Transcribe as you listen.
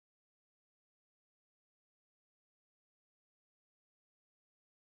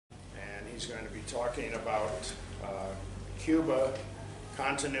He's going to be talking about Cuba,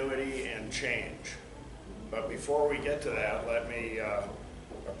 continuity and change. But before we get to that, let me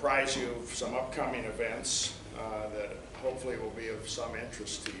apprise you of some upcoming events that hopefully will be of some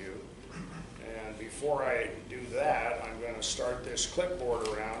interest to you. And before I do that, I'm going to start this clipboard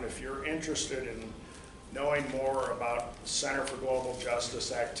around. If you're interested in knowing more about Center for Global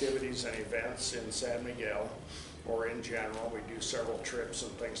Justice activities and events in San Miguel, or in general, we do several trips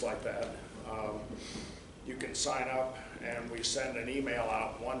and things like that. You can sign up, and we send an email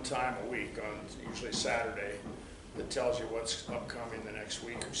out one time a week on usually Saturday that tells you what's upcoming the next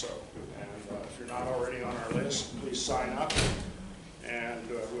week or so. And if you're not already on our list, please sign up, and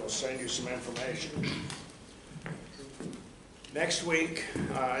we'll send you some information. Next week,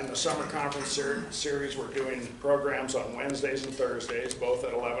 in the summer conference series, we're doing programs on Wednesdays and Thursdays, both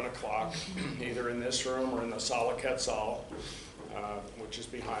at 11 o'clock, either in this room or in the Sala Quetzal, which is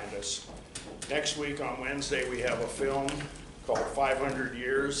behind us. Next week on Wednesday, we have a film called 500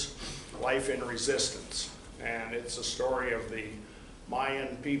 Years, Life in Resistance. And it's a story of the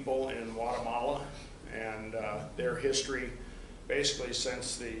Mayan people in Guatemala and their history basically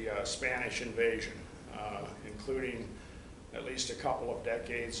since the Spanish invasion, including at least a couple of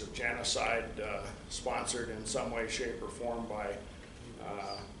decades of genocide sponsored in some way, shape, or form by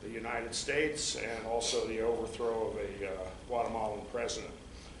the United States, and also the overthrow of a Guatemalan president.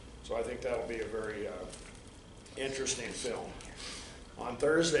 So I think that'll be a very interesting film. On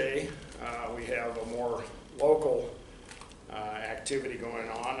Thursday, we have a more local activity going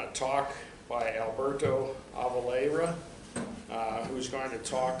on, a talk by Alberto Avalera, who's going to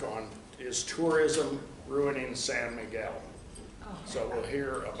talk on Is Tourism Ruining San Miguel? So we'll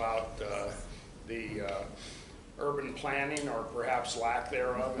hear about the urban planning, or perhaps lack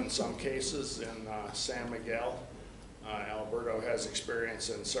thereof in some cases, in San Miguel. Alberto has experience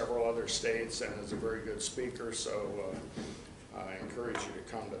in several other states and is a very good speaker, so I encourage you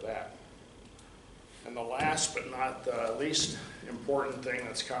to come to that. And the last but not the least important thing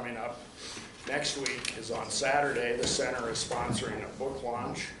that's coming up next week is on Saturday. The center is sponsoring a book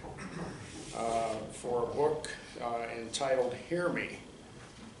launch for a book entitled Hear Me,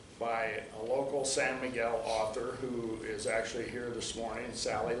 by a local San Miguel author who is actually here this morning,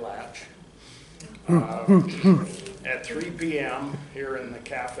 Sally Latch. At 3 p.m. here in the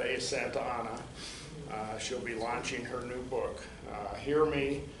Cafe Santa Ana, she'll be launching her new book. Hear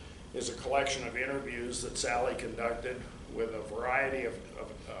Me is a collection of interviews that Sally conducted with a variety of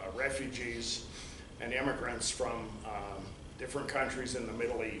refugees and immigrants from different countries in the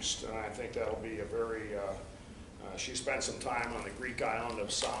Middle East. And I think that'll be a very, she spent some time on the Greek island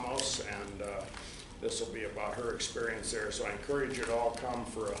of Samos, and this will be about her experience there. So I encourage you to all come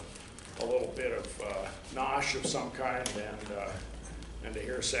for a little bit of nosh of some kind, and to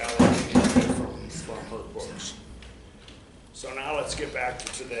hear Sally from her books. So now let's get back to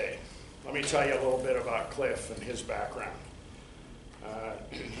today. Let me tell you a little bit about Cliff and his background.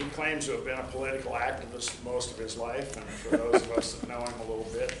 He claims to have been a political activist most of his life, and for those of us that know him a little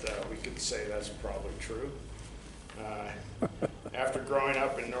bit, we could say that's probably true. After growing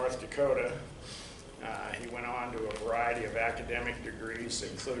up in North Dakota, he went on to a variety of academic degrees,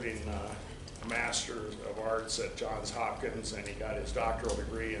 including a Master of Arts at Johns Hopkins, and he got his doctoral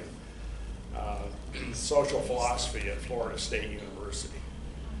degree in social philosophy at Florida State University.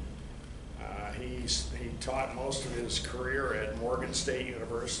 He taught most of his career at Morgan State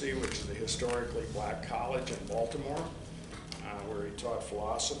University, which is a historically black college in Baltimore, where he taught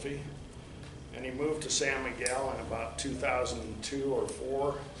philosophy. And he moved to San Miguel in about 2002 or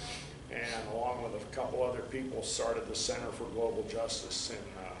 4, and along with a couple other people started the Center for Global Justice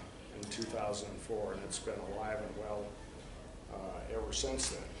in 2004, and it's been alive and well ever since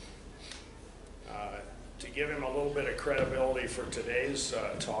then. To give him a little bit of credibility for today's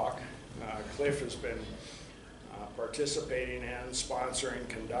talk, Cliff has been participating in, sponsoring,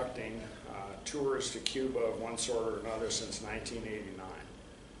 conducting tours to Cuba of one sort or another since 1989.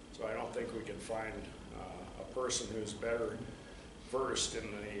 So I don't think we can find a person who's better versed in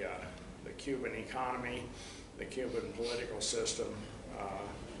the Cuban economy, the Cuban political system,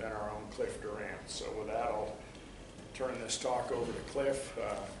 than our own Cliff DuRand. So with that, I'll turn this talk over to Cliff.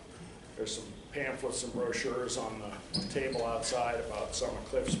 There's some pamphlets and brochures on the table outside about some of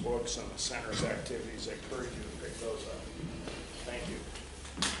Cliff's books and the center's activities. I encourage you to pick those up. Thank you.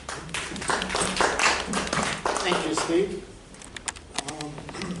 Thank you, Steve.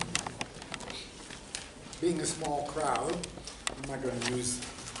 Being a small crowd, I'm not going to use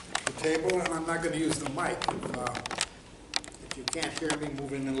the table, and I'm not going to use the mic. If you can't hear me,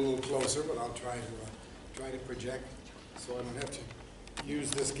 move in a little closer, but I'll try to project so I don't have to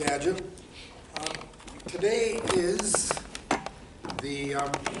use this gadget. Today is the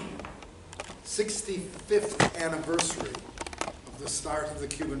 65th anniversary of the start of the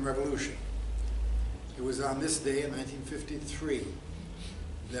Cuban Revolution. It was on this day in 1953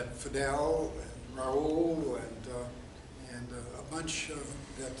 that Fidel and Raul and a bunch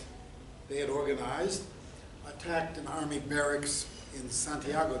that they had organized attacked an army barracks in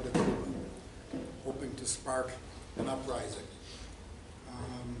Santiago de Cuba, hoping to spark an uprising.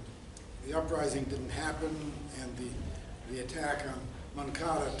 The uprising didn't happen, and the attack on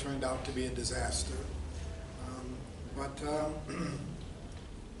Moncada turned out to be a disaster.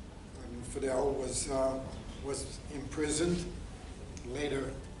 Fidel was imprisoned,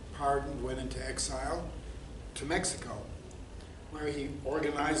 later pardoned, went into exile to Mexico, where he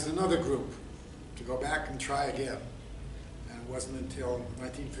organized another group to go back and try again. And it wasn't until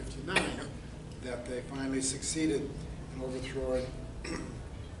 1959 that they finally succeeded in overthrowing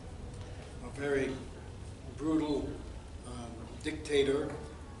a very brutal dictator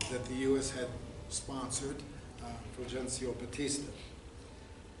that the U.S. had sponsored, Fulgencio Batista.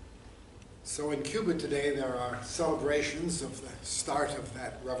 So in Cuba today, there are celebrations of the start of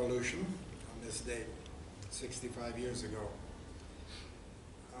that revolution on this date, 65 years ago.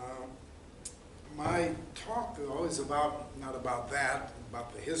 My talk, though, is not about that,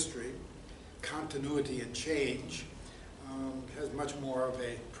 about the history. Continuity and change has much more of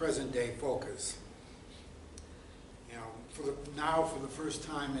a present-day focus. You know, for the first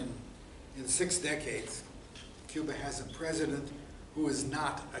time in 6 decades, Cuba has a president who is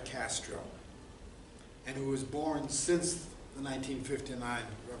not a Castro, and who was born since the 1959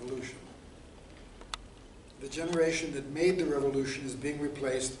 revolution. The generation that made the revolution is being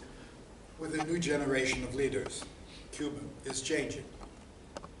replaced with a new generation of leaders. Cuba is changing.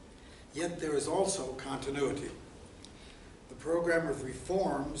 Yet there is also continuity. The program of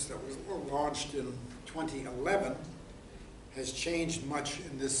reforms that was launched in 2011 has changed much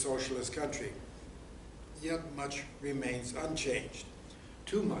in this socialist country. Yet much remains unchanged.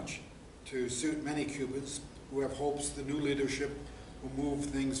 Too much to suit many Cubans who have hopes the new leadership will move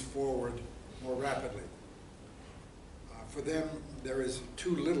things forward more rapidly. For them, there is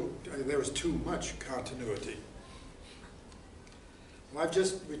too much continuity. Well, I've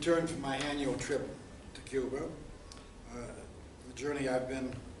just returned from my annual trip to Cuba. The journey I've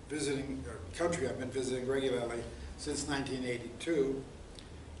been visiting, or country I've been visiting regularly since 1982,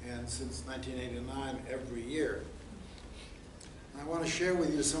 and since 1989 every year. I want to share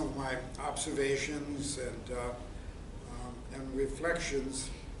with you some of my observations and reflections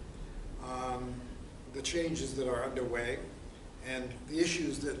on the changes that are underway and the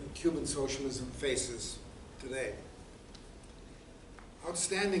issues that Cuban socialism faces today.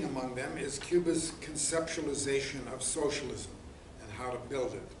 Outstanding among them is Cuba's conceptualization of socialism and how to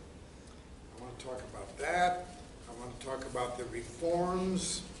build it. I want to talk about that. I want to talk about the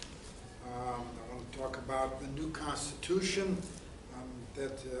reforms. I want to talk about the new constitution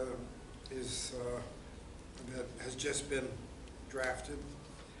that has just been drafted.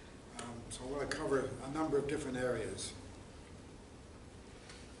 So I want to cover a number of different areas.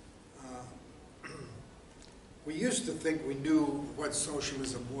 We used to think we knew what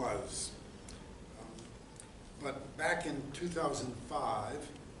socialism was. But back in 2005,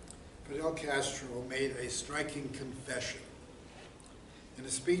 Fidel Castro made a striking confession. In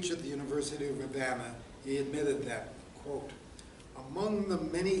a speech at the University of Havana, he admitted that, quote, "Among the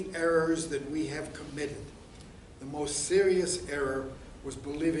many errors that we have committed, the most serious error was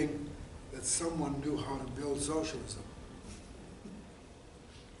believing that someone knew how to build socialism."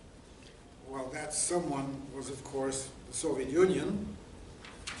 Well, that someone was, of course, the Soviet Union.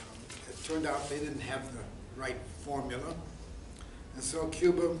 It turned out they didn't have the right formula. And so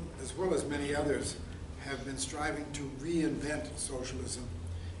Cuba, as well as many others, have been striving to reinvent socialism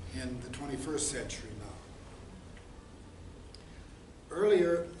in the 21st century now.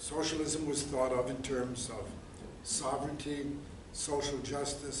 Earlier, socialism was thought of in terms of sovereignty, social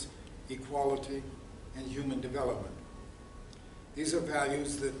justice, equality, and human development. These are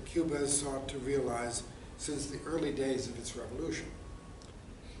values that Cuba has sought to realize since the early days of its revolution.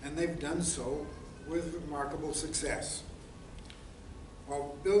 And they've done so with remarkable success.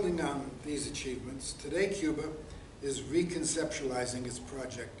 While building on these achievements, today Cuba is reconceptualizing its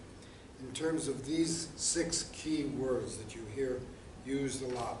project in terms of these 6 key words that you hear used a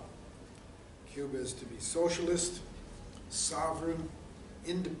lot. Cuba is to be socialist, sovereign,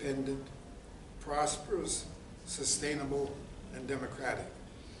 independent, prosperous, sustainable, and democratic.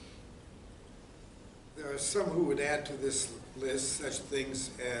 There are some who would add to this list such things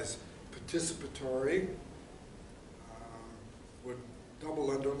as participatory, would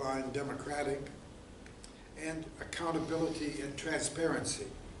double underline democratic, and accountability and transparency.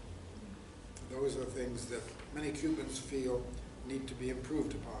 Those are things that many Cubans feel need to be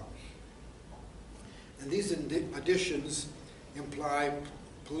improved upon. And these additions imply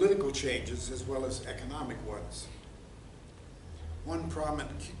political changes as well as economic ones. One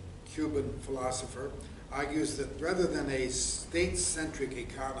prominent Cuban philosopher argues that rather than a state-centric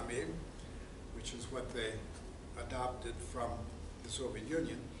economy, which is what they adopted from the Soviet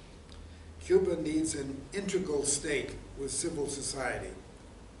Union, Cuba needs an integral state with civil society,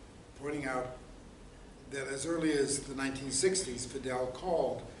 pointing out that as early as the 1960s, Fidel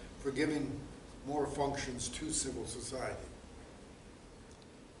called for giving more functions to civil society.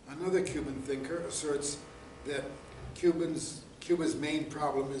 Another Cuban thinker asserts that Cuba's main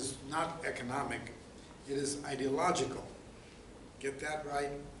problem is not economic, it is ideological. Get that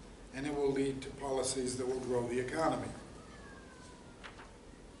right, and it will lead to policies that will grow the economy.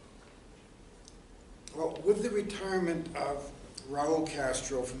 Well, with the retirement of Raul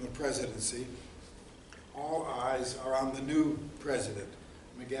Castro from the presidency, all eyes are on the new president,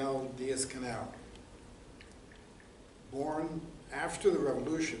 Miguel Diaz-Canel. Born after the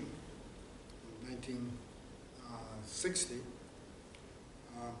revolution, in 1960,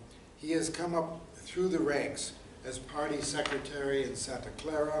 he has come up through the ranks as party secretary in Santa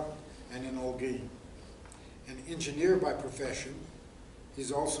Clara and in Holguin. An engineer by profession,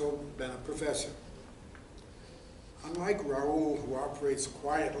 he's also been a professor. Unlike Raul, who operates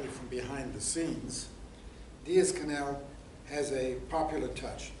quietly from behind the scenes, Diaz-Canel has a popular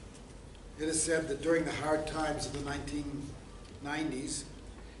touch. It is said that during the hard times of the 1990s,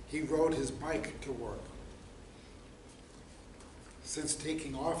 he rode his bike to work. Since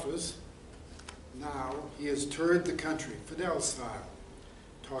taking office, now he has toured the country, Fidel style,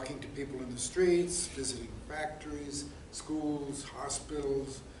 talking to people in the streets, visiting factories, schools,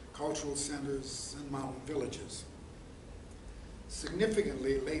 hospitals, cultural centers, and mountain villages.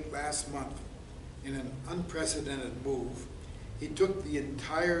 Significantly, late last month, in an unprecedented move, he took the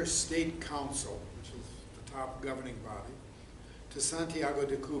entire state council, which is the top governing body, to Santiago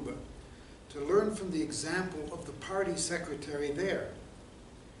de Cuba to learn from the example of the party secretary there.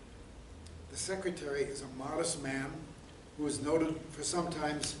 The secretary is a modest man who is noted for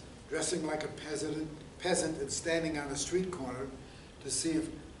sometimes dressing like a peasant and standing on a street corner to see if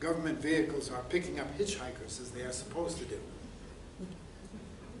government vehicles are picking up hitchhikers as they are supposed to do.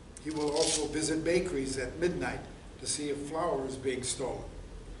 He will also visit bakeries at midnight to see if flour is being stolen.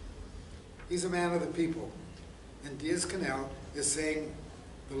 He's a man of the people, and Diaz-Canel is saying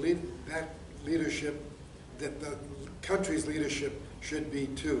that the country's leadership should be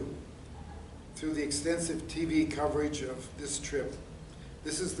too. Through the extensive TV coverage of this trip,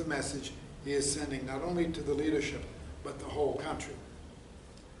 this is the message he is sending not only to the leadership, but the whole country.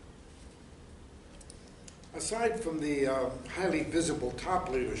 Aside from the highly visible top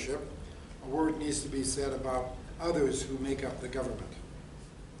leadership, a word needs to be said about others who make up the government.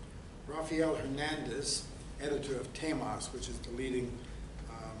 Rafael Hernandez, editor of Temas, which is the leading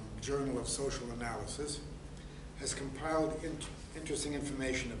journal of social analysis, has compiled interesting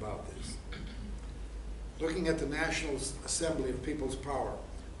information about this. Looking at the National Assembly of People's Power,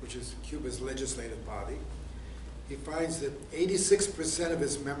 which is Cuba's legislative body, he finds that 86% of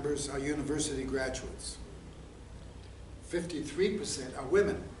its members are university graduates. 53% are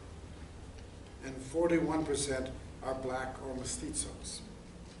women, and 41% are black or mestizos.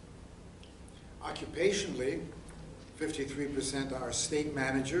 Occupationally, 53% are state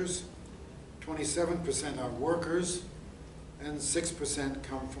managers, 27% are workers, and 6%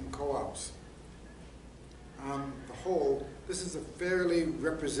 come from co-ops. On the whole, this is a fairly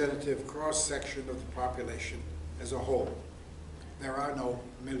representative cross-section of the population as a whole. There are no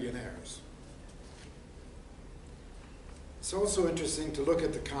millionaires. It's also interesting to look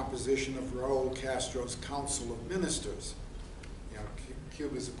at the composition of Raul Castro's Council of Ministers,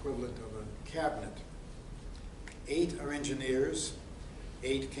 Cuba's equivalent of a cabinet. 8 are engineers,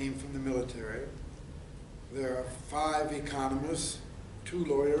 8 came from the military. There are 5 economists, 2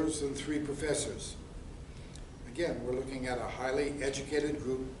 lawyers, and 3 professors. Again, we're looking at a highly educated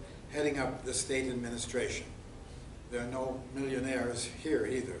group heading up the state administration. There are no millionaires here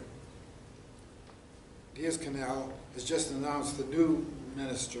either. Diaz-Canel has just announced the new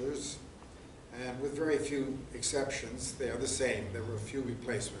ministers, and with very few exceptions, they are the same. There were a few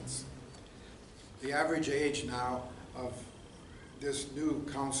replacements. The average age now of this new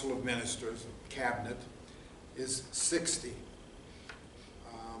Council of Ministers, cabinet, is 60.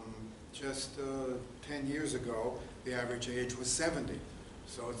 Just 10 years ago, the average age was 70,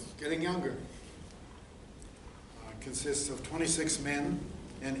 so it's getting younger. consists of 26 men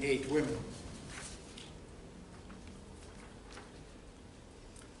and 8 women.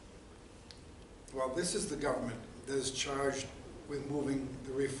 Well, this is the government that is charged with moving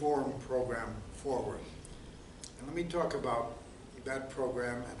the reform program forward. And let me talk about that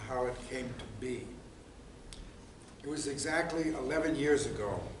program and how it came to be. It was exactly 11 years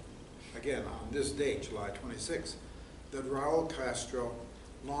ago, again on this date, July 26, that Raul Castro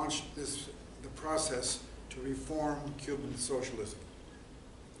launched the process to reform Cuban socialism.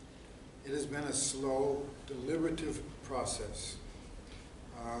 It has been a slow, deliberative process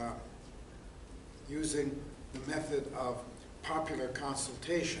using the method of popular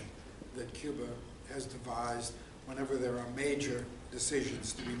consultation that Cuba has devised whenever there are major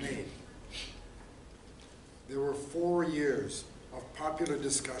decisions to be made. There were 4 years of popular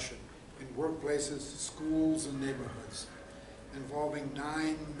discussion in workplaces, schools, and neighborhoods, involving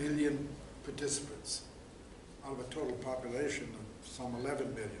 9 million participants out of a total population of some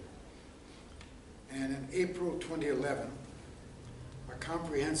 11 million. And in April 2011, a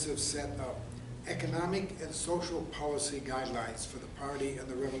comprehensive set of economic and social policy guidelines for the party and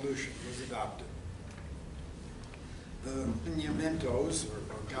the revolution was adopted. The lineamientos,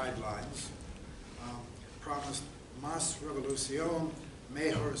 or guidelines, promised más revolución,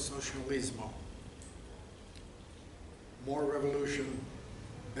 mejor socialismo. More revolution,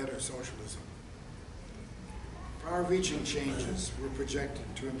 better socialism. Far-reaching changes were projected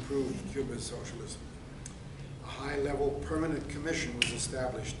to improve Cuba's socialism. A high-level permanent commission was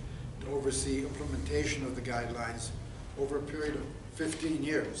established to oversee implementation of the guidelines over a period of 15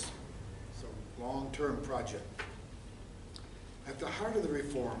 years. So, long-term project. At the heart of the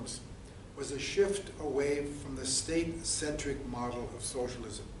reforms was a shift away from the state-centric model of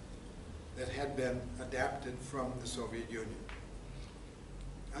socialism that had been adapted from the Soviet Union.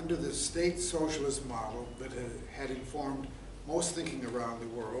 Under the state socialist model that had informed most thinking around the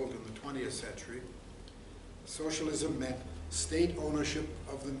world in the 20th century, socialism meant state ownership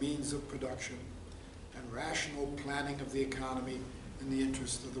of the means of production and rational planning of the economy in the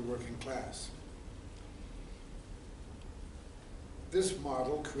interest of the working class. This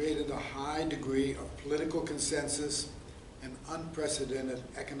model created a high degree of political consensus and unprecedented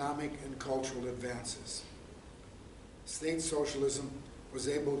economic and cultural advances. State socialism was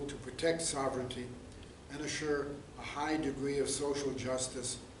able to protect sovereignty and assure a high degree of social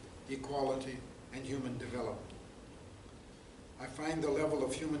justice, equality, and human development. I find the level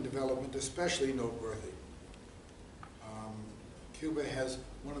of human development especially noteworthy. Cuba has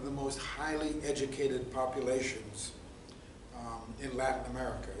one of the most highly educated populations in Latin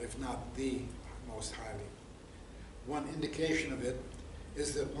America, if not the most highly. One indication of it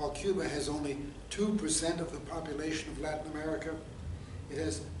is that while Cuba has only 2% of the population of Latin America, it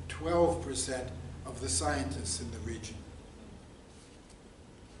has 12% of the scientists in the region.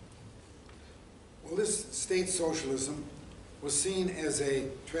 Well, this state socialism was seen as a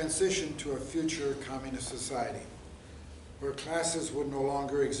transition to a future communist society, where classes would no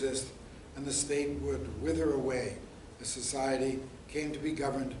longer exist and the state would wither away as society came to be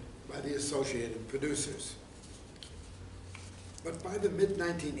governed by the associated producers. But by the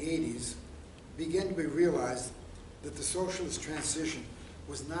mid-1980s, it began to be realized that the socialist transition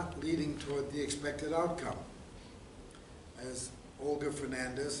was not leading toward the expected outcome. As Olga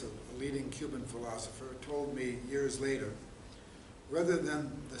Fernandez, a leading Cuban philosopher, told me years later, rather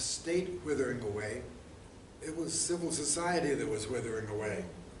than the state withering away, it was civil society that was withering away.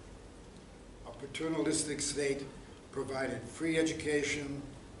 A paternalistic state provided free education,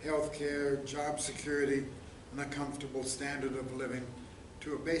 health care, job security, and a comfortable standard of living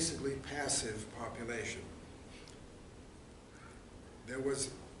to a basically passive population. There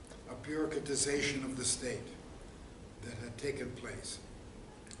was a bureaucratization of the state that had taken place.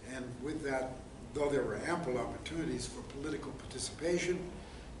 And with that, though there were ample opportunities for political participation,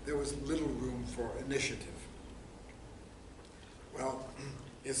 there was little room for initiative. Well,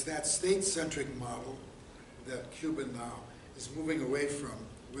 it's that state-centric model that Cuba now is moving away from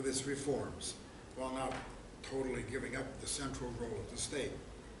with its reforms, while not totally giving up the central role of the state.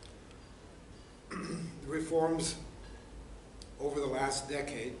 The reforms over the last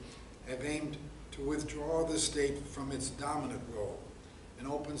decade have aimed to withdraw the state from its dominant role and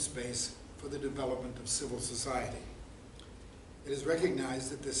open space for the development of civil society. It is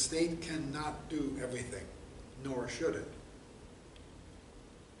recognized that the state cannot do everything, nor should it.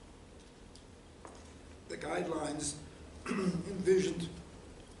 The guidelines envisioned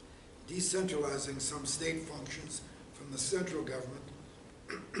decentralizing some state functions from the central government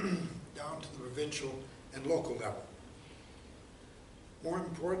down to the provincial and local level. More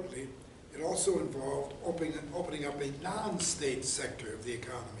importantly, It also involved opening up a non-state sector of the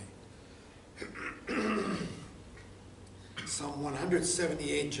economy. Some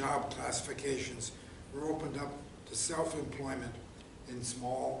 178 job classifications were opened up to self-employment in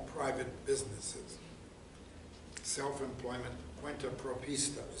small private businesses. Self-employment, cuenta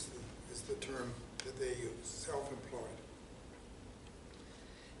propista is the term that they use, self-employed.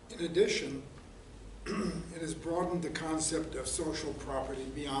 In addition, it has broadened the concept of social property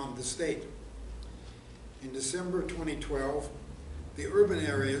beyond the state. In December 2012, the urban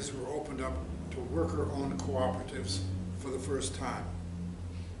areas were opened up to worker-owned cooperatives for the first time.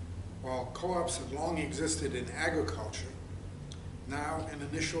 While co-ops had long existed in agriculture, now an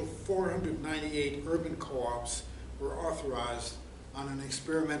initial 498 urban co-ops were authorized on an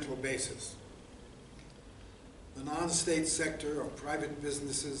experimental basis. The non-state sector of private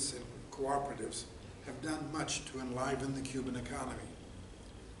businesses and cooperatives have done much to enliven the Cuban economy.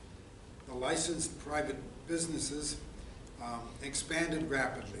 The licensed private businesses expanded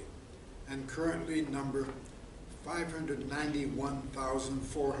rapidly and currently number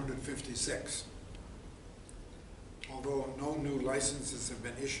 591,456, although no new licenses have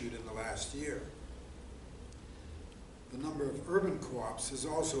been issued in the last year. The number of urban co-ops has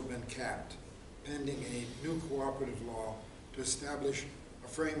also been capped, pending a new cooperative law to establish a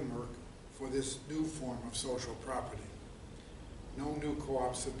framework for this new form of social property. No new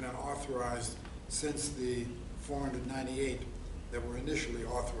co-ops have been authorized since the 498 that were initially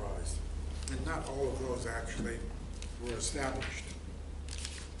authorized, and not all of those actually were established.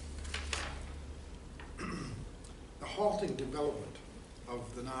 The halting development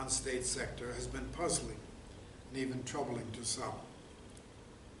of the non-state sector has been puzzling and even troubling to some.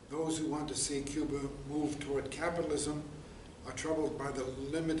 Those who want to see Cuba move toward capitalism are troubled by the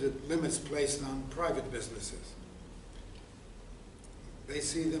limits placed on private businesses. They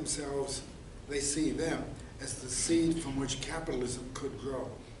see them as the seed from which capitalism could grow.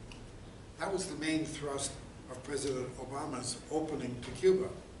 That was the main thrust of President Obama's opening to Cuba.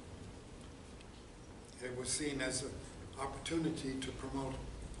 It was seen as an opportunity to promote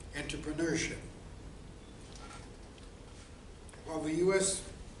entrepreneurship. While the U.S.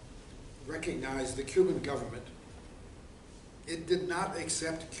 recognized the Cuban government, it did not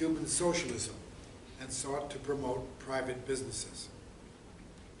accept Cuban socialism and sought to promote private businesses.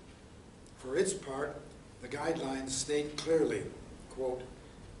 For its part, the guidelines state clearly, quote,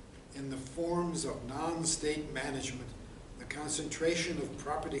 "In the forms of non-state management, the concentration of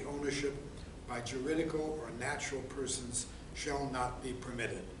property ownership by juridical or natural persons shall not be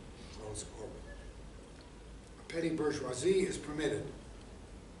permitted," close quote. A petty bourgeoisie is permitted,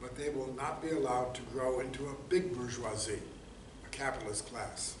 but they will not be allowed to grow into a big bourgeoisie, a capitalist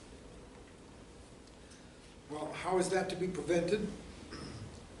class. Well, how is that to be prevented?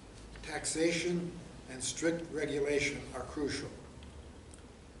 Taxation and strict regulation are crucial.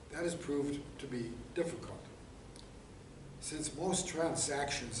 That has proved to be difficult. Since most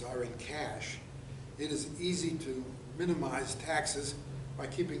transactions are in cash, it is easy to minimize taxes by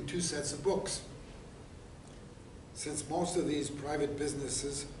keeping two sets of books. Since most of these private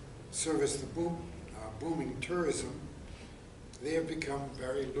businesses service the booming tourism, they have become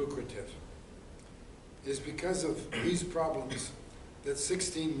very lucrative. It is because of these problems that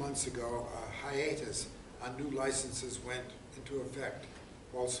 16 months ago, a hiatus on new licenses went into effect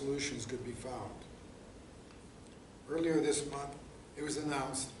while solutions could be found. Earlier this month, it was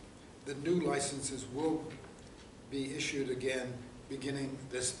announced that new licenses will be issued again beginning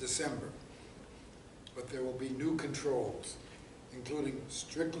this December. But there will be new controls, including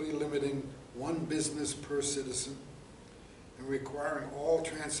strictly limiting one business per citizen and requiring all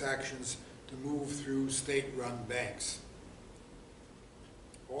transactions to move through state-run banks.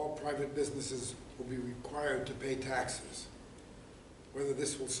 All private businesses will be required to pay taxes. Whether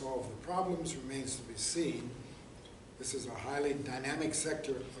this will solve the problems remains to be seen. This is a highly dynamic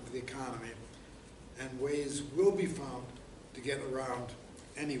sector of the economy, and ways will be found to get around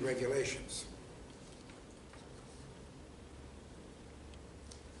any regulations.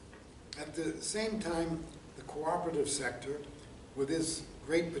 At the same time, the cooperative sector, with its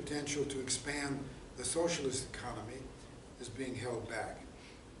great potential to expand the socialist economy, is being held back.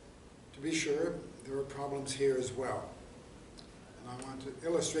 To be sure, there are problems here as well. And I want to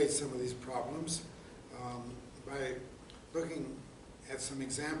illustrate some of these problems by looking at some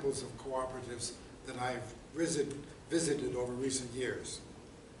examples of cooperatives that I've visited over recent years.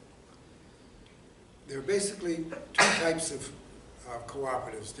 There are basically two types of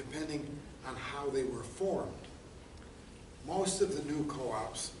cooperatives, depending on how they were formed. Most of the new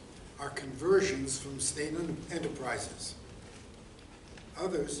co-ops are conversions from state enterprises.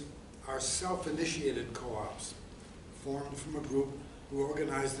 Others are self-initiated co-ops, formed from a group who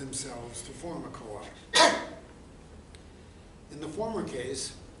organize themselves to form a co-op. In the former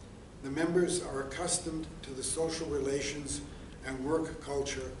case, the members are accustomed to the social relations and work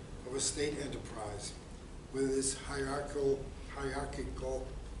culture of a state enterprise with its hierarchical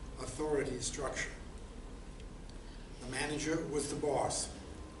authority structure. The manager was the boss,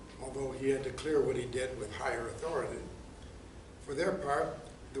 although he had to clear what he did with higher authority. For their part,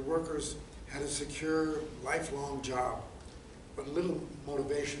 the workers had a secure, lifelong job, but little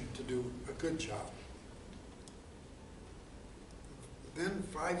motivation to do a good job. Then,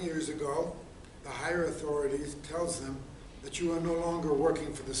 5 years ago, the higher authorities tells them that you are no longer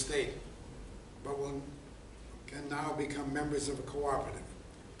working for the state, but can now become members of a cooperative,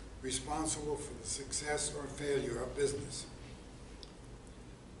 responsible for the success or failure of business.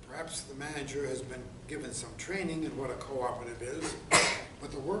 Perhaps the manager has been given some training in what a cooperative is,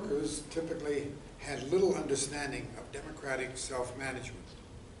 but the workers typically had little understanding of democratic self-management.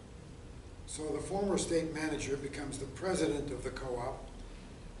 So the former state manager becomes the president of the co-op,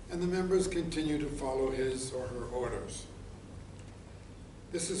 and the members continue to follow his or her orders.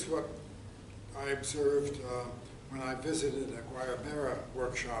 This is what I observed when I visited a Guayabera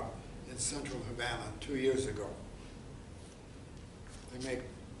workshop in central Havana 2 years ago. They make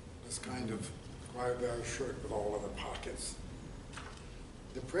this kind of Guayabera shirt with all of the pockets.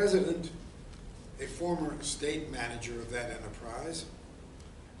 The president, a former state manager of that enterprise,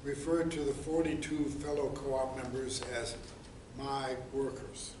 referred to the 42 fellow co-op members as my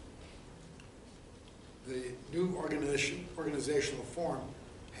workers. The new organizational form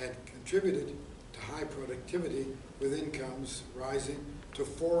had contributed to high productivity, with incomes rising to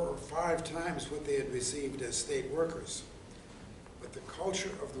 4 or 5 times what they had received as state workers. But the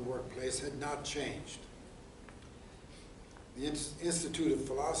culture of the workplace had not changed. The Institute of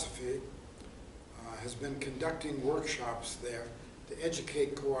Philosophy has been conducting workshops there to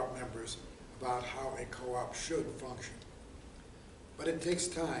educate co-op members about how a co-op should function. But it takes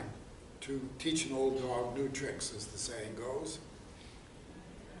time to teach an old dog new tricks, as the saying goes.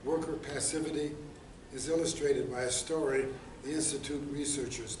 Worker passivity is illustrated by a story the Institute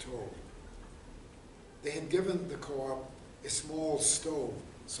researchers told. They had given the co-op a small stove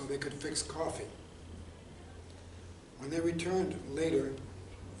so they could fix coffee. When they returned later,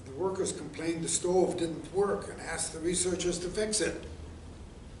 the workers complained the stove didn't work and asked the researchers to fix it.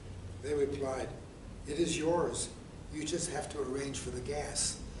 They replied, "It is yours. You just have to arrange for the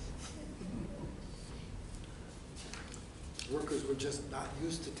gas." Workers were just not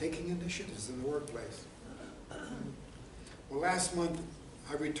used to taking initiatives in the workplace. Well, last month,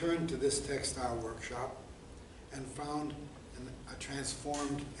 I returned to this textile workshop and found a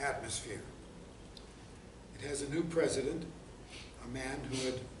transformed atmosphere. It has a new president, a man who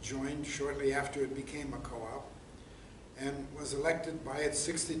had joined shortly after it became a co-op, and was elected by its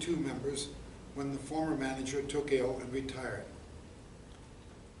 62 members when the former manager took ill and retired.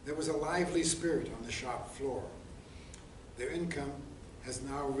 There was a lively spirit on the shop floor. Their income has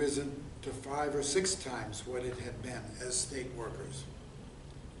now risen to 5 or 6 times what it had been as state workers.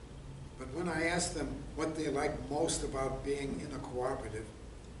 But when I asked them what they liked most about being in a cooperative,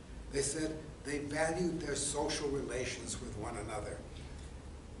 they said they valued their social relations with one another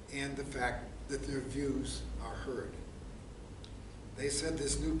and the fact that their views are heard. They said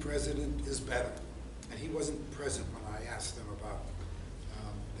this new president is better, and he wasn't present when I asked them about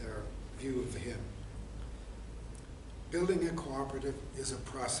their view of him. Building a cooperative is a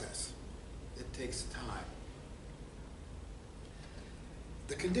process. It takes time.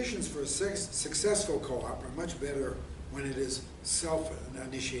 The conditions for a successful co-op are much better when it is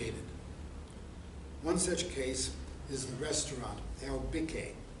self-initiated. One such case is the restaurant El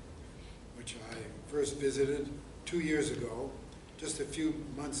Bique, which I first visited 2 years ago, just a few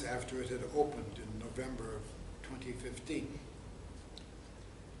months after it had opened in November of 2015.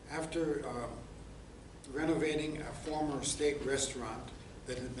 After renovating a former state restaurant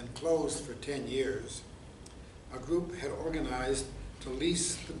that had been closed for 10 years, a group had organized to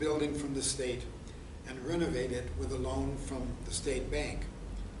lease the building from the state and renovate it with a loan from the state bank,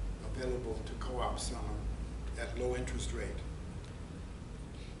 available to co-ops at low interest rate.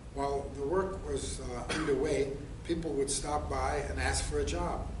 While the work was underway, people would stop by and ask for a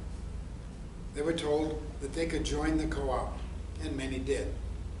job. They were told that they could join the co-op, and many did.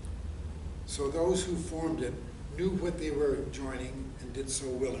 So those who formed it knew what they were joining and did so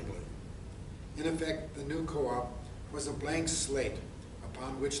willingly. In effect, the new co-op was a blank slate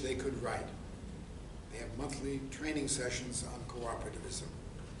upon which they could write. They have monthly training sessions on cooperativism.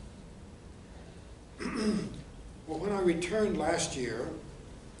 Well, when I returned last year,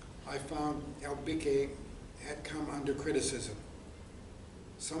 I found El Bique had come under criticism.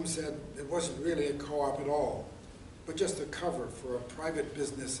 Some said it wasn't really a co-op at all, but just a cover for a private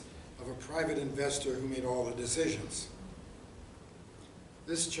business of a private investor who made all the decisions.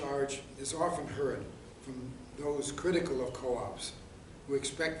 This charge is often heard from those critical of co-ops who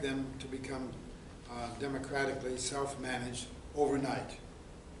expect them to become democratically self-managed overnight.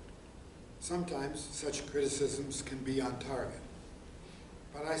 Sometimes such criticisms can be on target,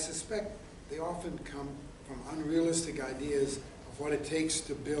 but I suspect they often come from unrealistic ideas of what it takes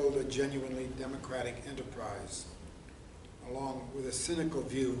to build a genuinely democratic enterprise, along with a cynical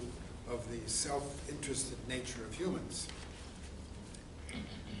view of the self-interested nature of humans.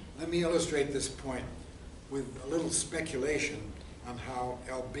 Let me illustrate this point with a little speculation on how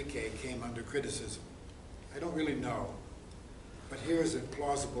El Bique came under criticism. I don't really know, but here's a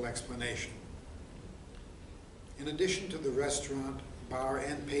plausible explanation. In addition to the restaurant, bar,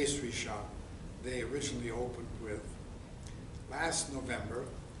 and pastry shop they originally opened with, last November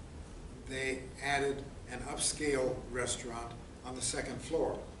they added an upscale restaurant on the second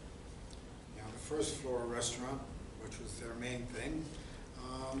floor. Now, the first floor restaurant, which was their main thing,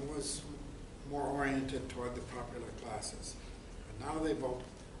 was more oriented toward the popular classes. But now they've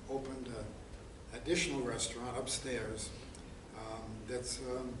opened an additional restaurant upstairs that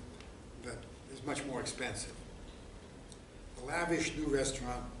is much more expensive. The lavish new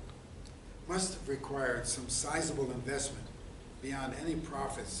restaurant must have required some sizable investment beyond any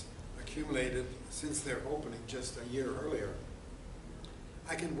profits accumulated since their opening just a year earlier.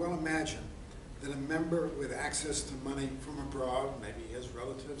 I can well imagine that a member with access to money from abroad, maybe his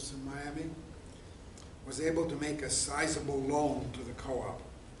relatives in Miami, was able to make a sizable loan to the co-op.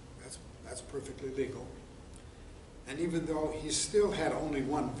 That's perfectly legal. And even though he still had only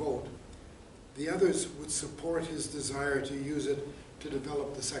one vote, the others would support his desire to use it to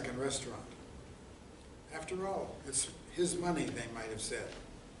develop the second restaurant. After all, it's his money, they might have said.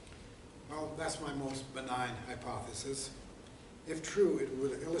 Well, that's my most benign hypothesis. If true, it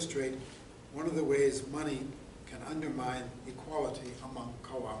would illustrate one of the ways money can undermine equality among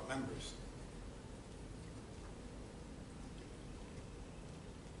co-op members.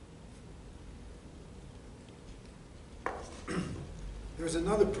 There's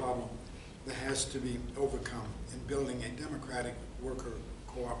another problem that has to be overcome in building a democratic worker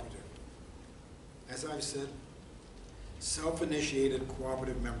cooperative. As I've said, self-initiated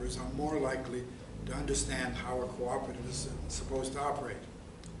cooperative members are more likely to understand how a cooperative is supposed to operate.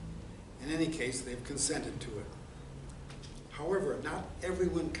 In any case, they've consented to it. However, not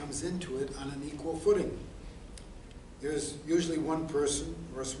everyone comes into it on an equal footing. There's usually one person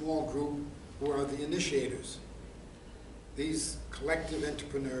or a small group who are the initiators. These collective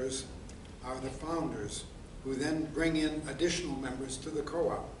entrepreneurs are the founders, who then bring in additional members to the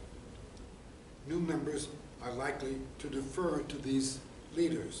co-op. New members are likely to defer to these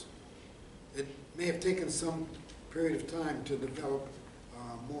leaders. It may have taken some period of time to develop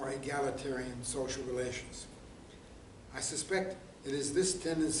more egalitarian social relations. I suspect it is this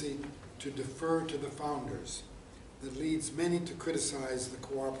tendency to defer to the founders that leads many to criticize the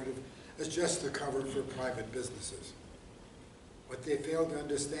cooperative as just a cover for private businesses. What they fail to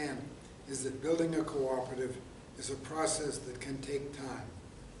understand is that building a cooperative is a process that can take time,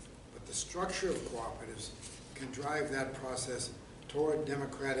 but the structure of cooperatives can drive that process toward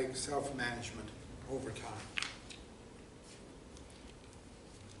democratic self-management over time.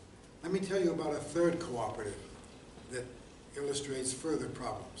 Let me tell you about a third cooperative that illustrates further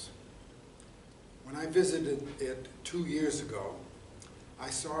problems. When I visited it 2 years ago, I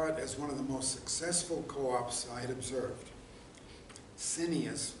saw it as one of the most successful co-ops I had observed.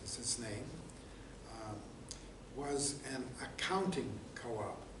 Cineas is its name, was an accounting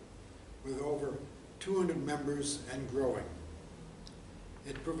co-op with over 200 members and growing.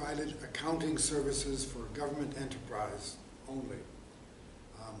 It provided accounting services for government enterprise only,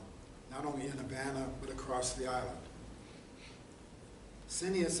 not only in Havana, but across the island.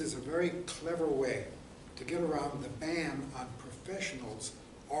 Cineas is a very clever way to get around the ban on professionals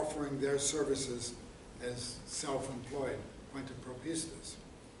offering their services as self-employed cuentapropistas.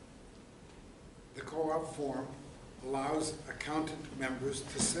 The co-op form allows accountant members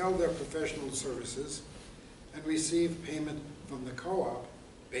to sell their professional services and receive payment from the co-op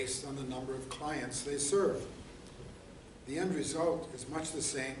based on the number of clients they serve. The end result is much the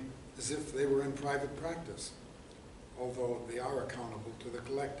same as if they were in private practice, although they are accountable to the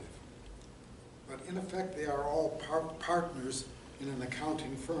collective. But in effect, they are all partners in an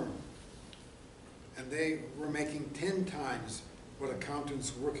accounting firm. And they were making 10 times what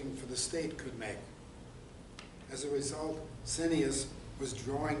accountants working for the state could make. As a result, Cineas was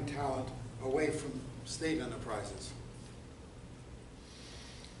drawing talent away from state enterprises.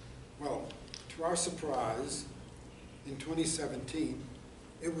 Well, to our surprise, in 2017,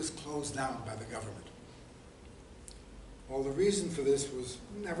 it was closed down by the government. While the reason for this was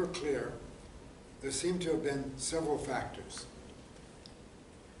never clear, there seemed to have been several factors.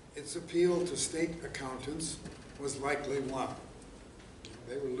 Its appeal to state accountants was likely one.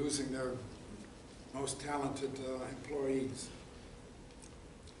 They were losing their most talented employees.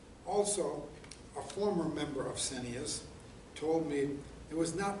 Also, a former member of CENIUS told me it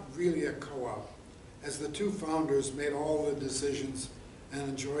was not really a co-op, as the two founders made all the decisions and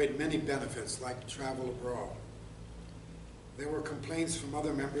enjoyed many benefits like travel abroad. There were complaints from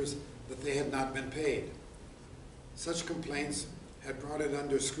other members that they had not been paid. Such complaints had brought it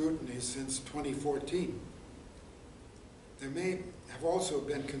under scrutiny since 2014. There may have also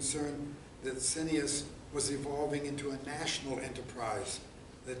been concern that CENIUS was evolving into a national enterprise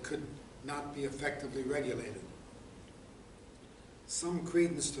that could not be effectively regulated. Some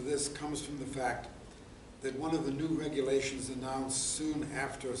credence to this comes from the fact that one of the new regulations announced soon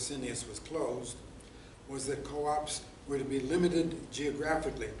after CENIUS was closed was that co-ops were to be limited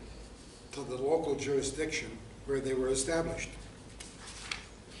geographically to the local jurisdiction where they were established.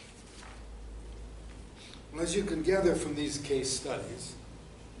 Well, as you can gather from these case studies,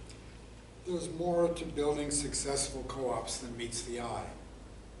 there's more to building successful co-ops than meets the eye.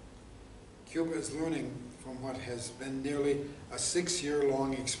 Cuba is learning from what has been nearly a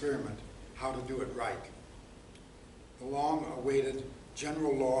 6-year-long experiment how to do it right. The long-awaited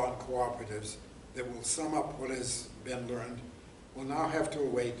general law on cooperatives that will sum up what has been learned will now have to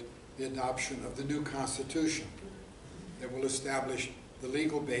await the adoption of the new constitution that will establish the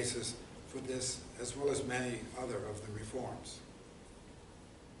legal basis for this, as well as many other of the reforms.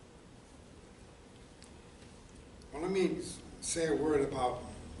 Well, let me say a word about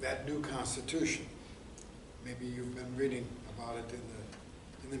that new constitution. Maybe you've been reading about it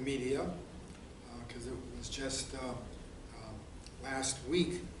in the media, because it was just last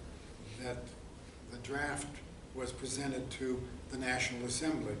week that the draft was presented to the National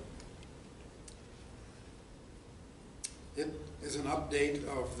Assembly. It is an update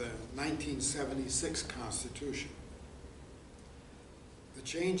of the 1976 Constitution. The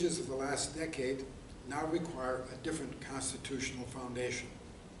changes of the last decade now require a different constitutional foundation.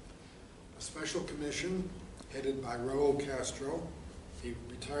 A special commission headed by Castro, he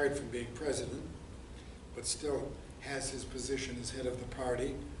retired from being president, but still has his position as head of the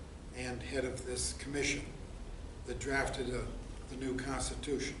party and head of this commission that drafted the new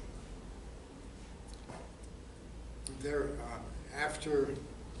constitution. There, after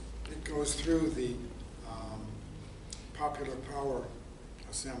it goes through the Popular Power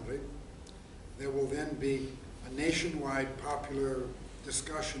Assembly, there will then be a nationwide popular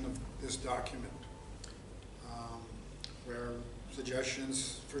discussion of this document where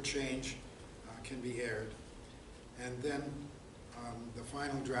suggestions for change can be aired. And then the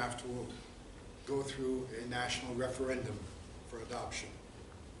final draft will go through a national referendum for adoption.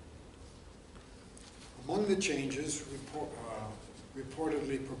 Among the changes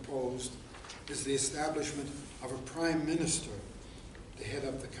reportedly proposed is the establishment of a prime minister, the head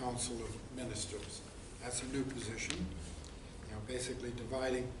of the Council of Ministers. That's a new position, basically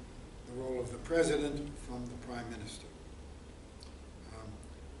dividing the role of the president from the prime minister.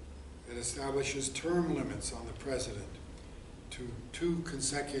 It establishes term limits on the president to 2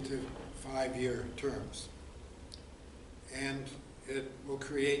 consecutive 5-year terms. And it will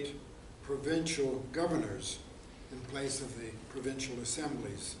create provincial governors in place of the provincial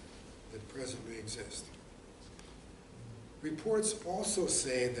assemblies that presently exist. Reports also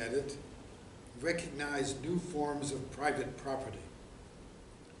say that it recognized new forms of private property,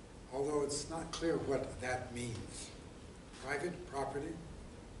 although it's not clear what that means. Private property?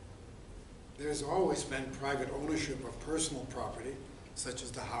 There's always been private ownership of personal property, such as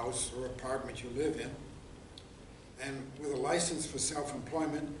the house or apartment you live in. And with a license for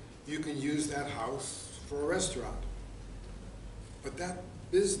self-employment, you can use that house for a restaurant. But that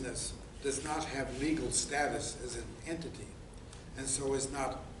business does not have legal status as an entity, and so is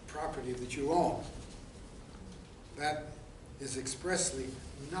not property that you own. That is expressly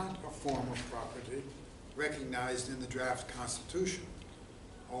not a form of property recognized in the draft Constitution,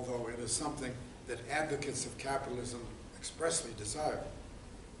 although it is something that advocates of capitalism expressly desire.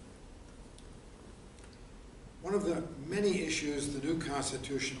 One of the many issues the new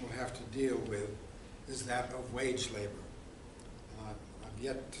Constitution will have to deal with is that of wage labor. I've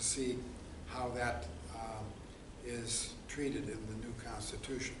yet to see how that is treated in the new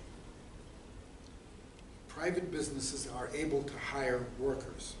Constitution. private businesses are able to hire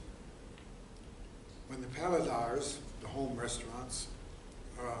workers. When the paladars, the home restaurants,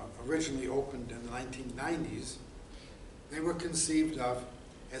 originally opened in the 1990s, they were conceived of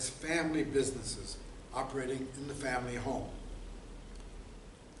as family businesses operating in the family home.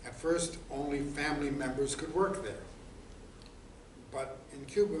 At first, only family members could work there. But in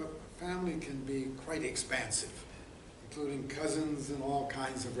Cuba, a family can be quite expansive, including cousins and all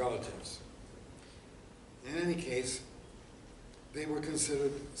kinds of relatives. In any case, they were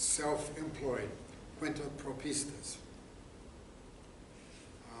considered self-employed, cuentapropistas.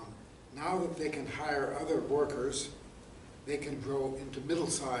 Now that they can hire other workers, they can grow into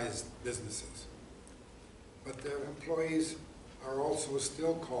middle-sized businesses. But their employees are also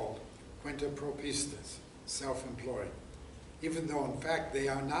still called cuentapropistas, self-employed, even though in fact they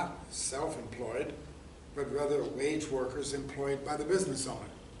are not self-employed, but rather wage workers employed by the business owner.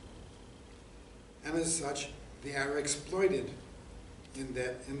 And as such, they are exploited in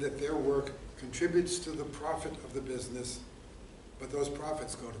that their work contributes to the profit of the business, but those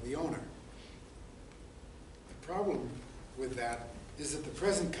profits go to the owner. The problem with that is that the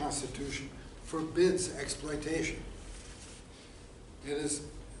present Constitution forbids exploitation. It is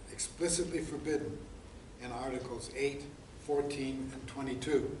explicitly forbidden in Articles 8, 14, and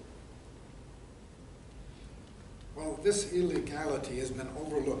 22. Well, this illegality has been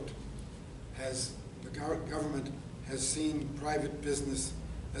overlooked as the government has seen private business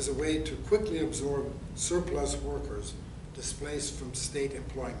as a way to quickly absorb surplus workers displaced from state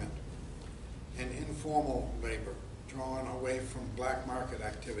employment and informal labor drawn away from black market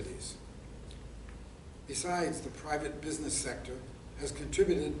activities. Besides, the private business sector has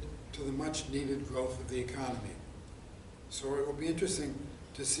contributed to the much needed growth of the economy. So it will be interesting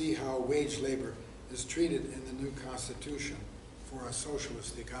to see how wage labor is treated in the new Constitution for a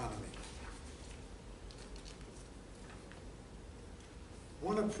socialist economy.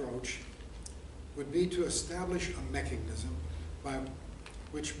 One approach would be to establish a mechanism by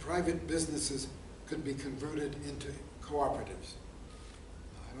which private businesses could be converted into cooperatives.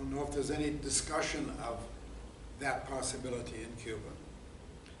 I don't know if there's any discussion of that possibility in Cuba.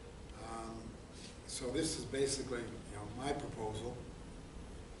 So this is basically, my proposal.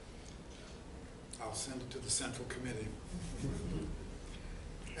 I'll send it to the Central Committee.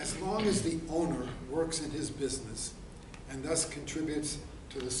 As long as the owner works in his business and thus contributes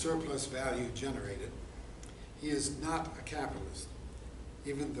to the surplus value generated, he is not a capitalist,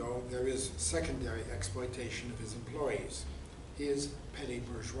 even though there is secondary exploitation of his employees. He is petty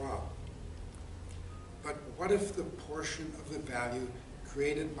bourgeois. But what if the portion of the value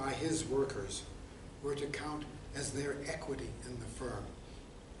created by his workers were to count as their equity in the firm?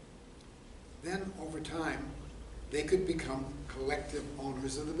 Then, over time, they could become collective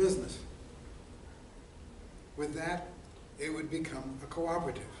owners of the business. With that, it would become a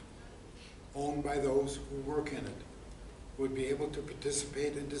cooperative, owned by those who work in it, who would be able to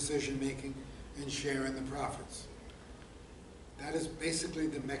participate in decision-making and share in the profits. That is basically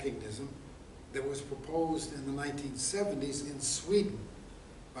the mechanism that was proposed in the 1970s in Sweden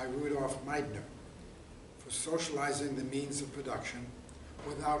by Rudolf Meidner for socializing the means of production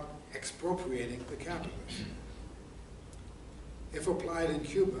without expropriating the capitalists. If applied in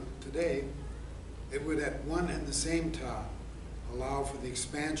Cuba today, it would at one and the same time allow for the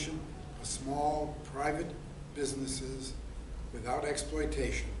expansion of small private businesses without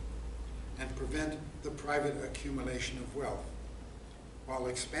exploitation and prevent the private accumulation of wealth, while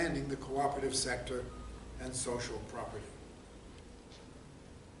expanding the cooperative sector and social property.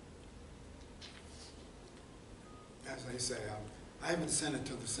 As I say, I haven't sent it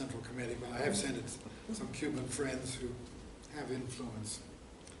to the Central Committee, but I have sent it to some Cuban friends who have influence.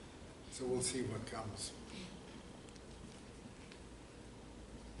 So we'll see what comes.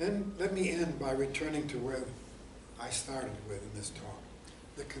 Then let me end by returning to where I started with in this talk,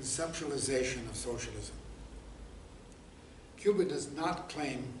 the conceptualization of socialism. Cuba does not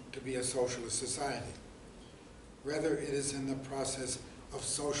claim to be a socialist society. Rather, it is in the process of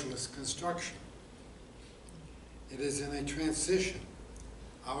socialist construction. It is in a transition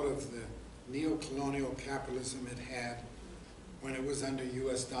out of the neo-colonial capitalism it had when it was under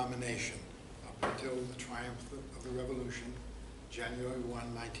U.S. domination up until the triumph of the revolution, January 1,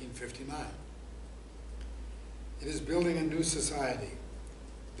 1959. It is building a new society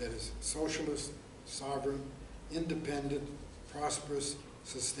that is socialist, sovereign, independent, prosperous,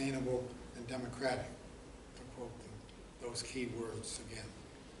 sustainable, and democratic, to quote those key words again,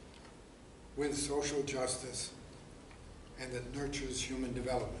 with social justice, and that nurtures human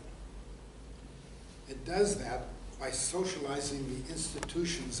development. It does that by socializing the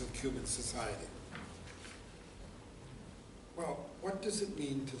institutions of Cuban society. what does it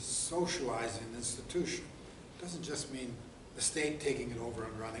mean to socialize an institution? It doesn't just mean the state taking it over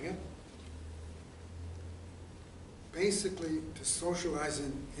and running it. Basically, to socialize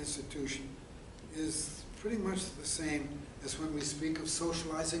an institution is pretty much the same as when we speak of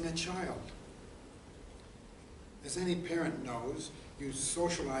socializing a child. As any parent knows, you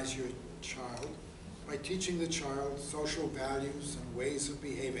socialize your child by teaching the child social values and ways of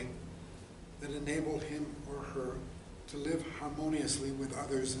behaving that enable him or her to live harmoniously with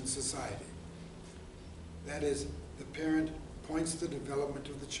others in society. That is, the parent points the development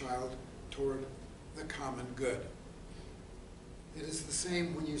of the child toward the common good. It is the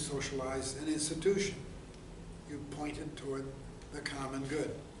same when you socialize an institution. You point it toward the common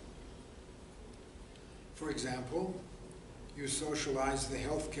good. For example, you socialize the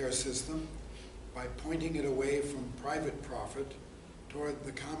healthcare system by pointing it away from private profit toward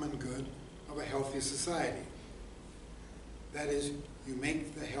the common good of a healthy society. That is, you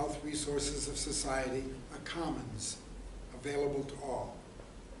make the health resources of society a commons, available to all.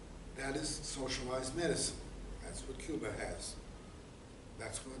 That is socialized medicine. That's what Cuba has.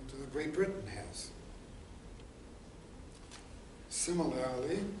 That's what Great Britain has.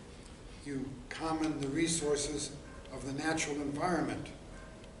 Similarly, you common the resources of the natural environment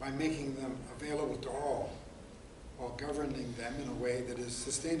by making them available to all, while governing them in a way that is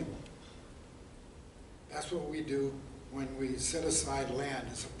sustainable. That's what we do when we set aside land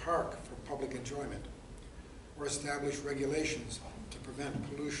as a park for public enjoyment, or establish regulations to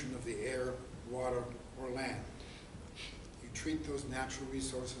prevent pollution of the air, water, or land. You treat those natural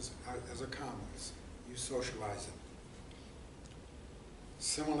resources as a commons. You socialize it.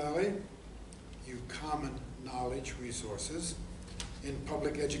 Similarly, you common knowledge resources in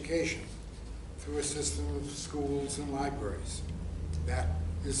public education through a system of schools and libraries. That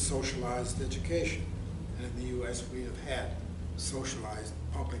is socialized education. And in the U.S., we have had socialized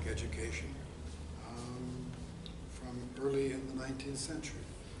public education from early in the 19th century.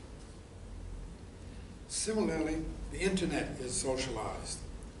 Similarly, the internet is socialized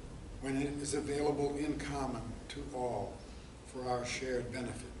when it is available in common to all for our shared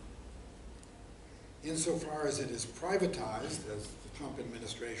benefit. Insofar as it is privatized, as the Trump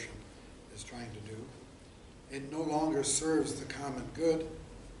administration is trying to do, it no longer serves the common good,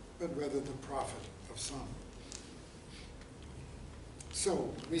 but rather the profit of some.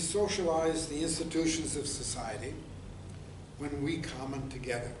 So, we socialize the institutions of society when we common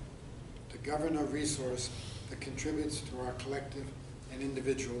together to govern a resource that contributes to our collective and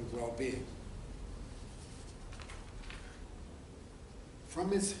individual well-being.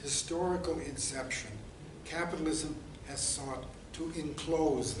 From its historical inception, capitalism has sought to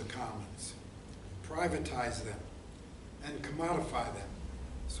enclose the commons, privatize them, and commodify them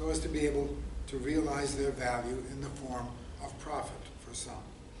so as to be able to realize their value in the form of profit for some.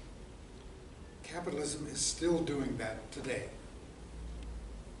 Capitalism is still doing that today.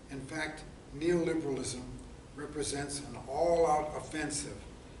 In fact, neoliberalism represents an all-out offensive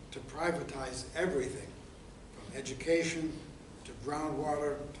to privatize everything, from education to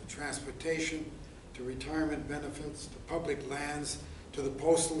groundwater, to transportation, to retirement benefits, to public lands, to the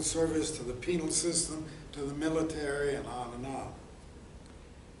postal service, to the penal system, to the military, and on and on.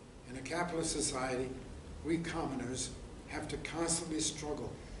 In a capitalist society, we commoners have to constantly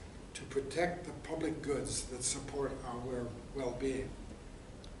struggle to protect the public goods that support our well-being.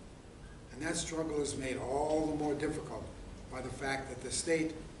 And that struggle is made all the more difficult by the fact that the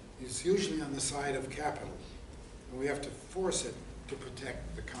state is usually on the side of capital, and we have to force it to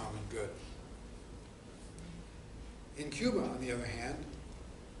protect the common good. In Cuba, on the other hand,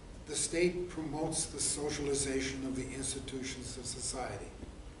 the state promotes the socialization of the institutions of society.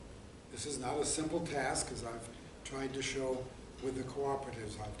 This is not a simple task, as I've tried to show with the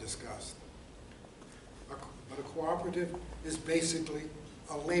cooperatives I've discussed. But a cooperative is basically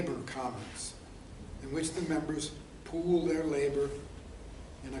a labor commons in which the members pool their labor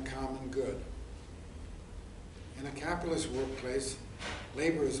in a common good. In a capitalist workplace,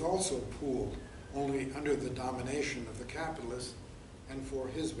 labor is also pooled, only under the domination of the capitalist and for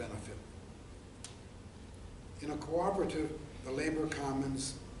his benefit. In a cooperative, the labor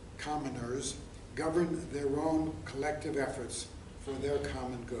commoners govern their own collective efforts for their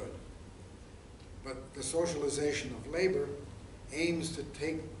common good. But the socialization of labor aims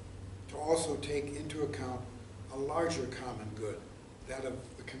to also take into account a larger common good, that of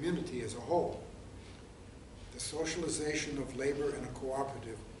the community as a whole. The socialization of labor in a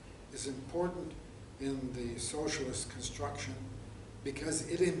cooperative is important in the socialist construction because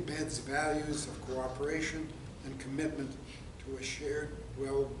it embeds values of cooperation and commitment to a shared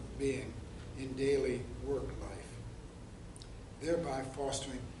well-being in daily work life. thereby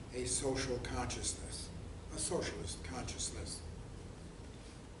fostering a social consciousness, a socialist consciousness.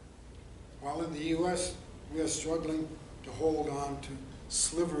 While in the U.S., we are struggling to hold on to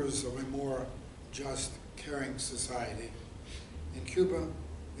slivers of a more just, caring society, in Cuba,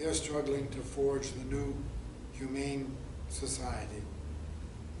 they are struggling to forge the new humane society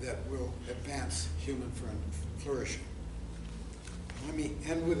that will advance human flourishing. Let me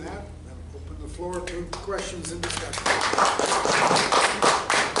end with that and open the floor to questions and discussion.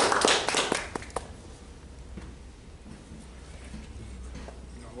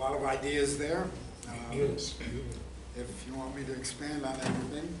 A lot of ideas there. Yes. If you want me to expand on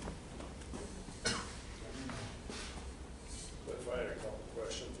anything. If I had a couple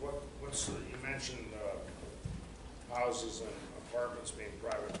questions, you mentioned houses and apartments being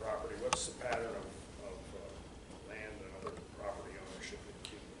private property. What's the pattern of land and other property ownership in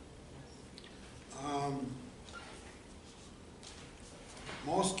Cuba?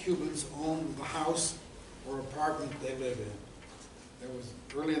 Most Cubans own the house or apartment they live in. There was,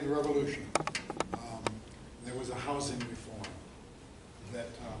 early in the revolution, there was a housing reform that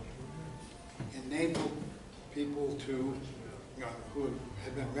enabled people to, who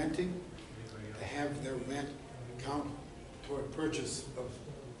had been renting, to have their rent count toward purchase of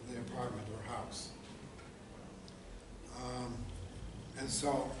the apartment or house. And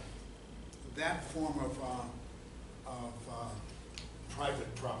so that form of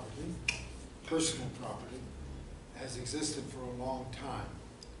private property, personal property, has existed for a long time.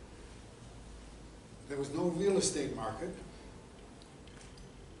 There was no real estate market.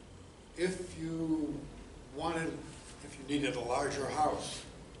 If you needed a larger house,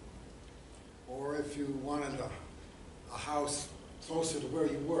 or if you wanted a house closer to where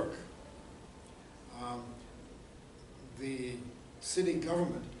you work, the city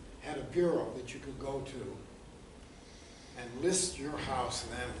government had a bureau that you could go to and list your house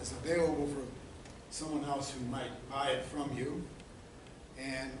then as available for someone else who might buy it from you,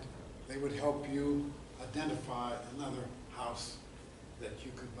 and they would help you identify another house that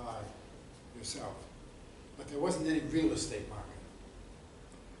you could buy yourself. But there wasn't any real estate market.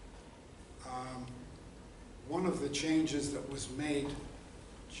 One of the changes that was made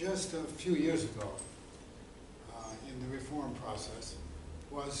just a few years ago in the reform process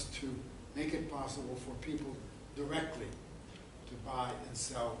was to make it possible for people directly to buy and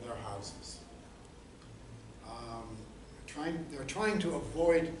sell their houses. They're trying to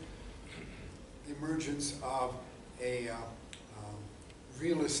avoid the emergence of a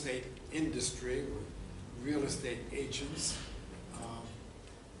real estate industry or real estate agents.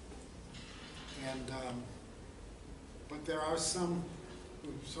 But there are some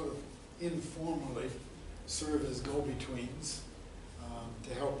who sort of informally serve as go-betweens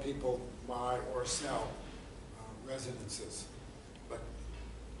to help people buy or sell residences. But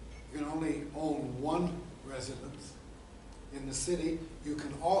you can only own one residence in the city. You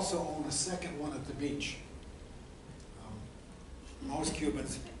can also own a second one at the beach. Most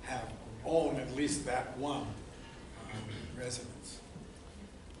Cubans have owned at least that one residence.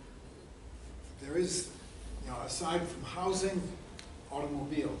 There is, aside from housing,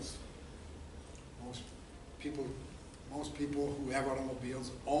 automobiles. Most people who have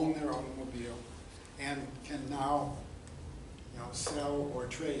automobiles own their automobile and can now, sell or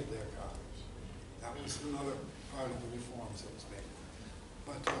trade their cars. That was another part of the reforms that was made.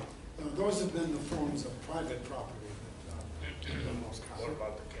 But those have been the forms of private property that are the most common. What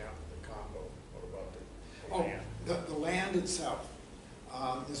about the condo? What about the land? The land itself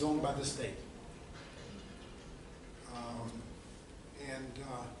is owned by the state.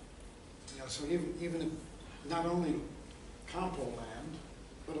 So even if not only Campo land,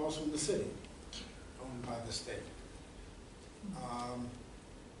 but also in the city, owned by the state.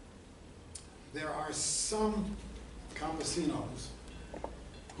 There are some campesinos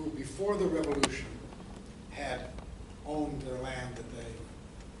who, before the revolution, had owned their land that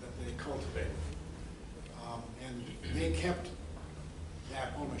they cultivated, and they kept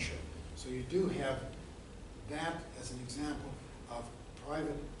that ownership. So you do have that as an example of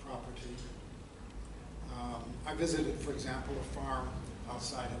private property. I visited, for example, a farm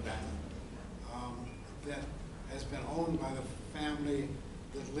outside Havana that has been owned by the family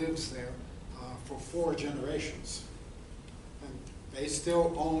that lives there for 4 generations. And they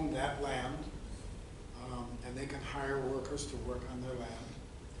still own that land, and they can hire workers to work on their land.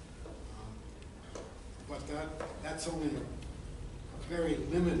 But that's only a very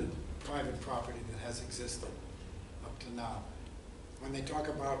limited private property that has existed up to now. When they talk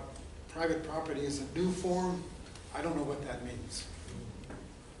about private property as a new form, I don't know what that means.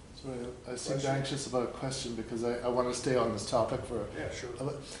 Sorry, I seemed Question? anxious about a question because I want to stay on this topic for. Yeah, sure.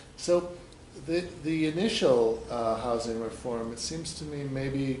 So, the initial housing reform, it seems to me,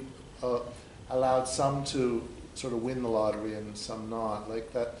 maybe allowed some to sort of win the lottery and some not.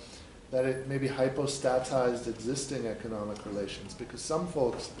 Like that it maybe hypostatized existing economic relations, because some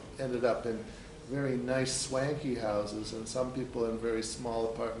folks ended up in very nice swanky houses and some people in very small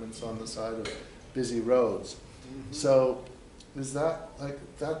apartments on the side of busy roads. Mm-hmm. So is that like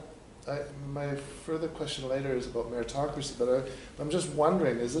that? My further question later is about meritocracy, but I'm just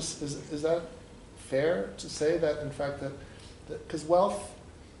wondering, is that fair to say that in fact that because wealth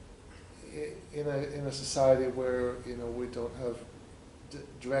in a society where we don't have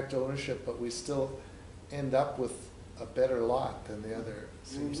direct ownership, but we still end up with a better lot than the other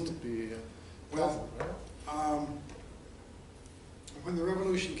seems to be present, right? When the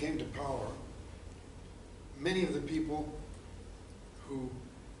revolution came to power, many of the people who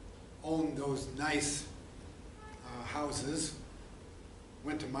owned those nice houses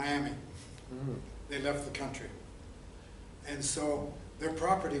went to Miami. Mm. They left the country. And so their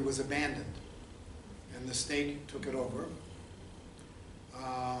property was abandoned, and the state took it over.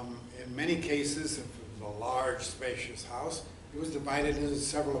 In many cases, if it was a large, spacious house, it was divided into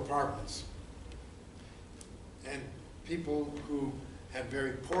several apartments. And people who had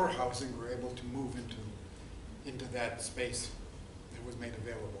very poor housing were able to move into that space that was made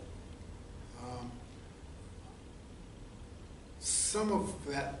available. Some of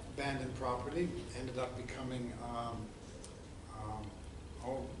that abandoned property ended up becoming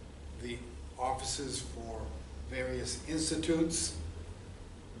the offices for various institutes.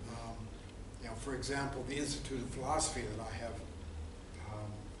 For example, the Institute of Philosophy that I have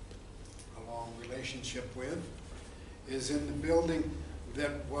a long relationship with is in the building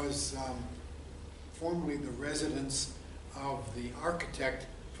that was formerly the residence of the architect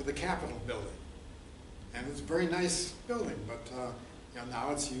for the Capitol building. And it's a very nice building, but now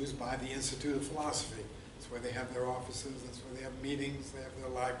it's used by the Institute of Philosophy. That's where they have their offices, that's where they have meetings, they have their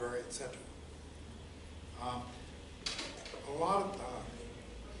library, etc.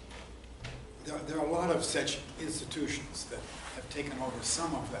 There are a lot of such institutions that have taken over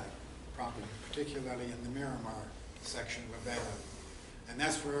some of that property, particularly in the Miramar section of Havana. And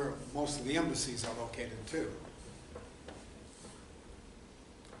that's where most of the embassies are located too.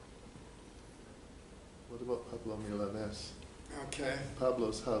 What about Pablo Milanés? Okay.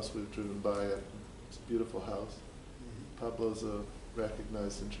 Pablo's house, we've driven by it. It's a beautiful house. Mm-hmm. Pablo's a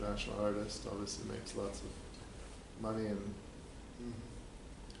recognized international artist, obviously makes lots of money, and Mm-hmm.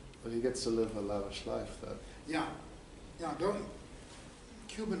 but he gets to live a lavish life. That Yeah, don't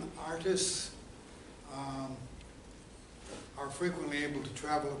Cuban artists are frequently able to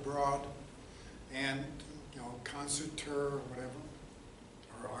travel abroad and concert tour or whatever,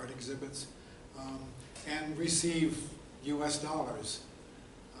 or art exhibits, and receive U.S. dollars.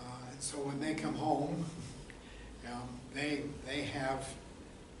 And so when they come home, they have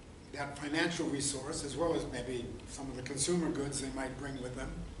that financial resource as well as maybe some of the consumer goods they might bring with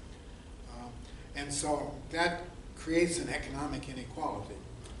them. And so that creates an economic inequality.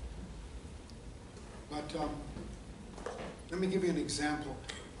 But let me give you an example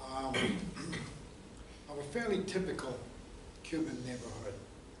of a fairly typical Cuban neighborhood.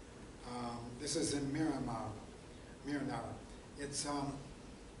 This is in Miramar. It's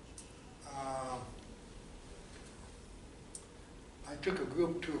I took a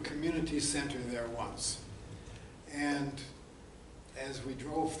group to a community center there once, and as we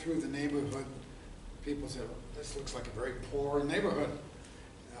drove through the neighborhood, people said, "This looks like a very poor neighborhood,"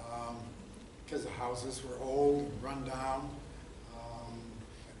 because the houses were old and run down,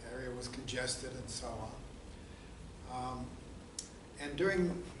 the area was congested, and so on. And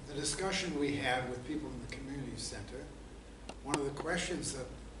during the discussion we had with people in the community center, one of the questions that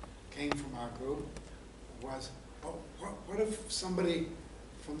came from our group was, what if somebody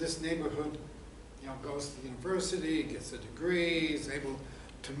from this neighborhood, goes to the university, gets a degree, is able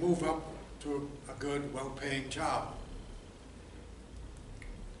to move up to a good, well-paying job?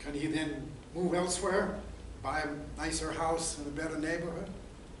 Can he then move elsewhere, buy a nicer house in a better neighborhood?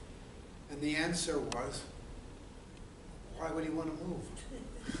 And the answer was, why would he want to move?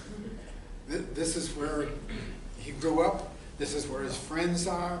 This is where he grew up. This is where his friends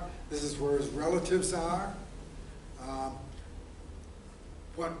are. This is where his relatives are.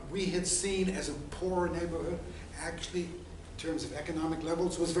 What we had seen as a poor neighborhood, actually, in terms of economic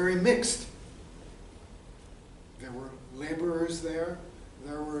levels, was very mixed. There were laborers there.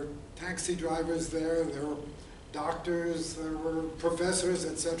 There were taxi drivers there. There were doctors. There were professors,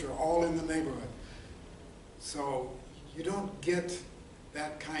 etc., all in the neighborhood. So you don't get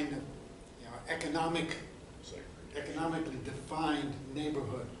that kind of, you know, economically defined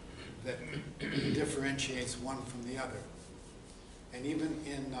neighborhood that differentiates one from the other. And even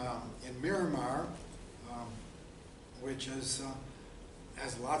in Miramar, which is,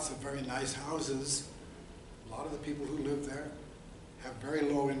 has lots of very nice houses, a lot of the people who live there have very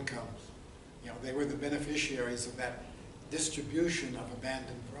low incomes. You know, they were the beneficiaries of that distribution of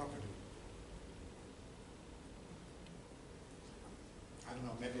abandoned property. I don't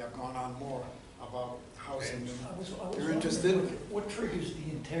know, maybe I've gone on more about housing. I was You're wondering interested? what triggers the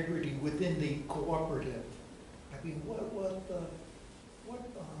integrity within the cooperative? I mean, what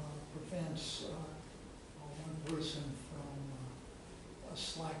prevents one person from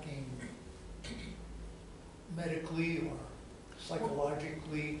slacking medically or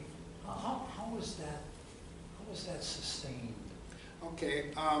psychologically? How is that sustained?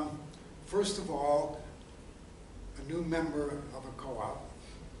 Okay, first of all, a new member of a co-op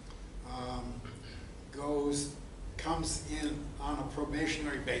comes in on a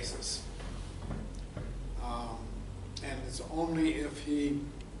probationary basis. And it's only if he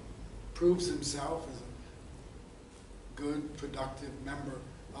proves himself as a good, productive member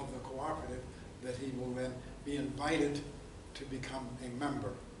of the cooperative that he will then be invited to become a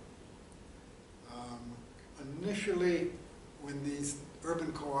member. Initially, when these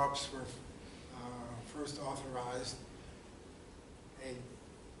urban co-ops were first authorized, an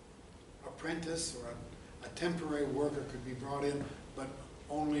apprentice or a temporary worker could be brought in, but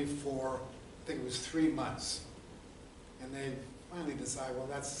only for, I think it was 3 months. And they finally decided, well,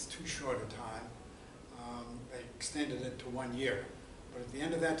 that's too short a time. They extended it to 1 year. But at the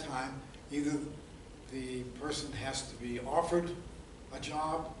end of that time, either the person has to be offered a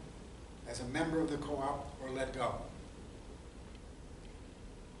job as a member of the co-op or let go.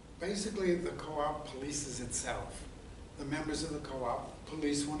 Basically, the co-op polices itself. The members of the co-op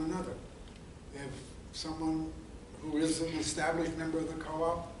police one another. If someone who is an established member of the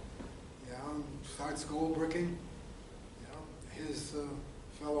co-op, you know, starts gold bricking, you know, his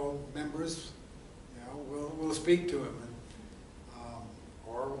fellow members, you know, will speak to him and,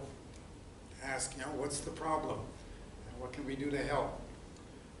 or ask, you know, what's the problem? And what can we do to help?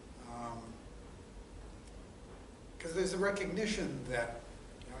 Because there's a recognition that,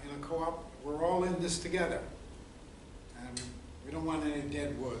 you know, in a co-op, we're all in this together. And we don't want any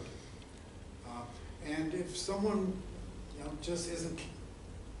dead wood. And if someone, you know, just isn't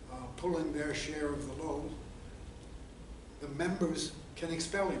pulling their share of the load, the members can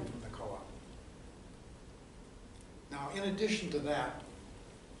expel him from the co-op. Now, in addition to that,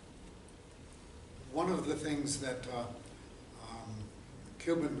 one of the things that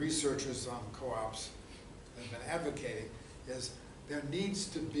Cuban researchers on co-ops have been advocating is there needs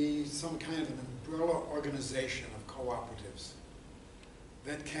to be some kind of an umbrella organization of cooperatives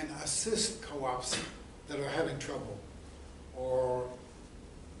that can assist co-ops that are having trouble, or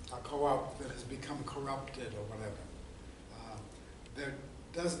a co-op that has become corrupted or whatever. There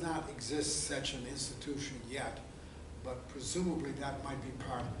does not exist such an institution yet, but presumably that might be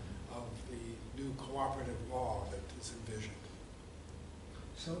part of the new cooperative law that is envisioned.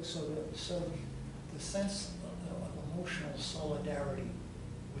 So the sense of emotional solidarity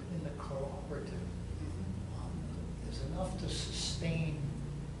within the cooperative is enough to sustain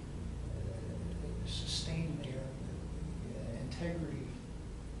their integrity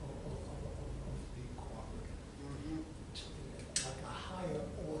of the cooperative. It's like a higher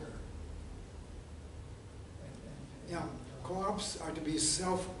order. Yeah, co-ops are to be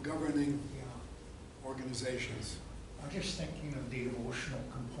self-governing Yeah. organizations. I'm just thinking of the emotional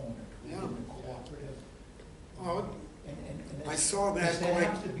component within Yeah. the cooperative. Well, And I saw that does that quite-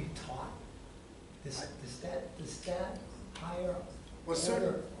 have to be taught? Does that higher Well,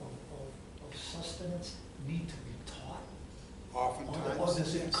 order of sustenance need to be taught? oftentimes. Or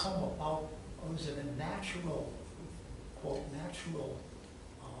does it yes. come about, or is it a natural, quote, natural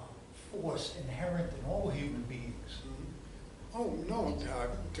force inherent in all human beings? Mhm. Oh, no,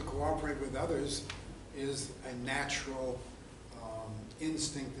 to cooperate with others is a natural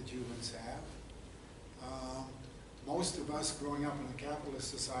instinct that humans have. Most of us growing up in a capitalist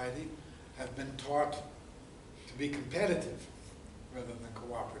society have been taught to be competitive rather than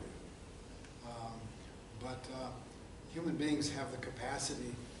cooperative. But human beings have the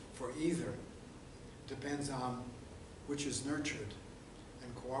capacity for either. Depends on which is nurtured.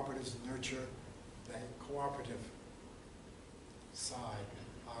 And cooperatives nurture the cooperative side,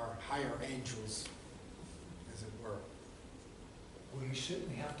 our higher angels, as it were. Well, you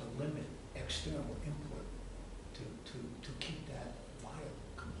certainly have to limit external input to keep that vital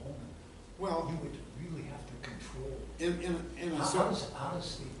component. Well, you would really have to control. in a How certain,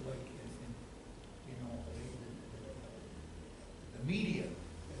 does the, like, you know, the media,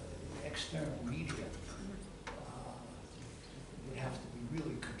 the external media, would have to be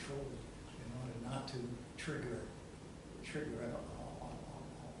really controlled in order not to trigger an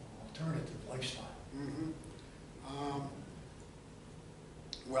alternative lifestyle. Mhm.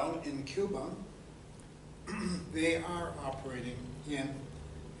 Well, in Cuba, they are operating in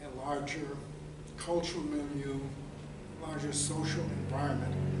a larger cultural milieu, larger social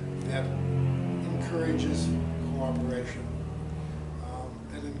environment that encourages cooperation,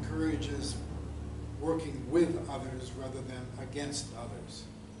 that encourages working with others rather than against others.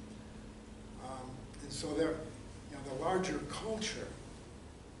 And so there, you know, the larger culture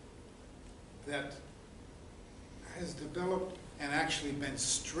that has developed and actually been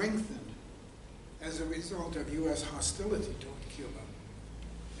strengthened as a result of U.S. hostility toward Cuba,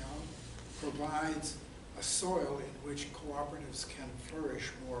 you know, provides a soil in which cooperatives can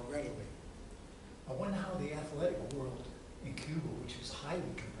flourish more readily. I wonder how the athletic world in Cuba, which is highly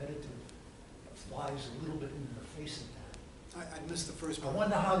competitive, flies a little bit into the face of that. I missed the first I part.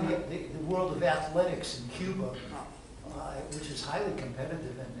 wonder how the world of athletics in Cuba, Oh. which is highly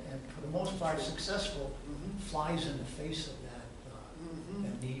competitive and for the most part successful, Mhm. flies in the face of that, Mhm.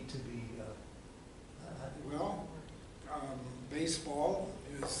 that need to be. Well, baseball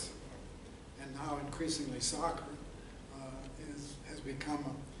is, and now increasingly soccer, has become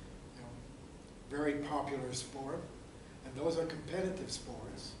a, you know, very popular sport, and those are competitive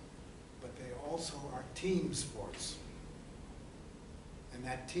sports, but they also are team sports, and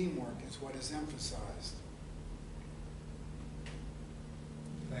that teamwork is what is emphasized.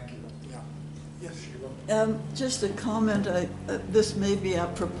 Thank you. Yeah. Yes, Sheila. Just a comment, this may be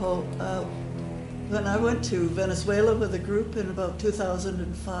apropos. When I went to Venezuela with a group in about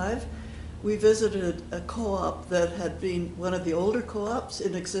 2005, we visited a co-op that had been one of the older co-ops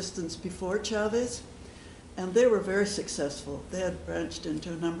in existence before Chavez, and they were very successful. They had branched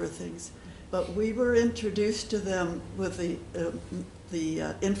into a number of things. But we were introduced to them with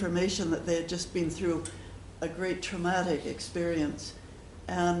the information that they had just been through a great traumatic experience.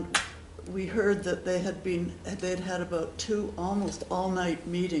 And we heard that they'd had about 2 almost all-night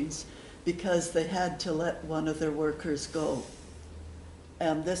meetings because they had to let one of their workers go.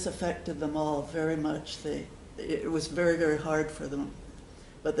 And this affected them all very much. It was very, very hard for them,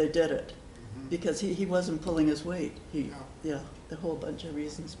 but they did it because he wasn't pulling his weight. Yeah, a whole bunch of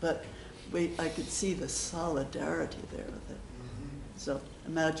reasons. But I could see the solidarity there with it. So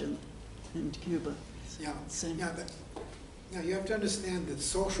imagine in Cuba. Yeah, Same. yeah. Now you have to understand that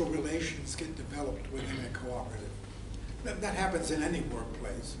social relations get developed within a cooperative. That happens in any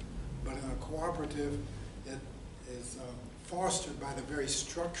workplace, but in a cooperative, it is fostered by the very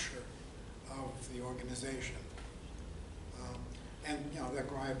structure of the organization. And you know, the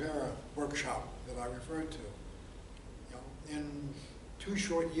Guayabera workshop that I referred to, you know, in 2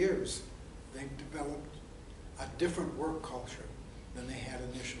 short years, they developed a different work culture than they had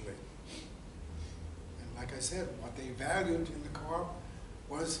initially. Like I said, what they valued in the co-op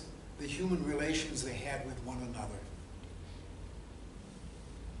was the human relations they had with one another.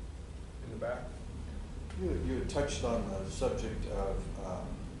 In the back? You had touched on the subject of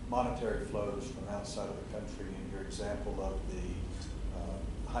monetary flows from outside of the country in your example of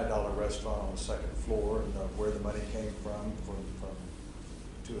the high-dollar restaurant on the 2nd floor and where the money came from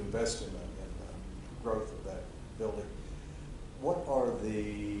to invest in the growth of that building. What are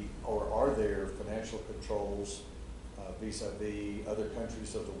are there financial controls vis-a-vis other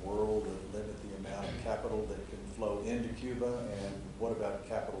countries of the world that limit the amount of capital that can flow into Cuba, and what about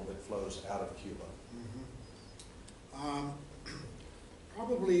capital that flows out of Cuba?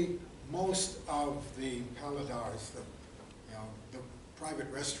 Probably most of the paladars, the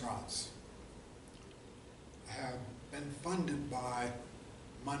private restaurants, have been funded by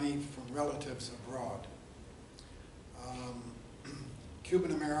money from relatives abroad.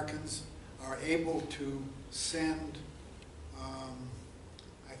 Cuban Americans are able to send,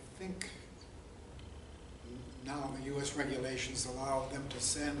 I think now the U.S. regulations allow them to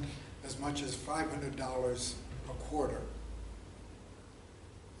send as much as $500 a quarter.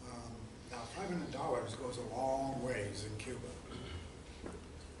 Now $500 goes a long ways in Cuba.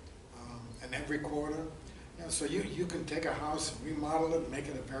 And every quarter, you know, so you can take a house, remodel it, make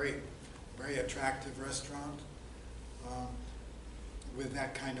it a very, very attractive restaurant. With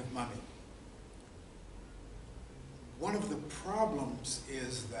that kind of money. One of the problems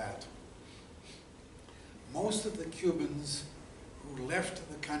is that most of the Cubans who left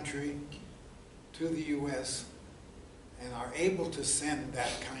the country to the U.S. and are able to send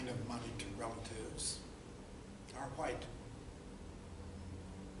that kind of money to relatives are white.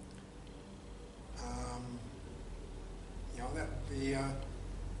 You know, that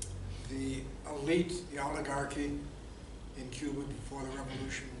the elite, the oligarchy in Cuba before the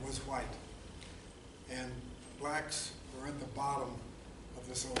revolution was white. And blacks were at the bottom of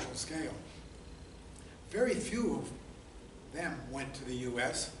the social scale. Very few of them went to the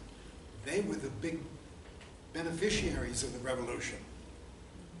US. They were the big beneficiaries of the revolution.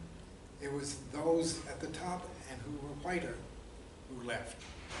 It was those at the top and who were whiter who left.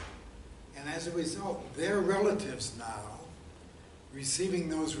 And as a result, their relatives now, receiving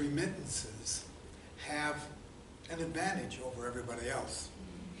those remittances, have an advantage over everybody else.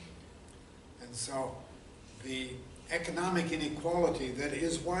 And so the economic inequality that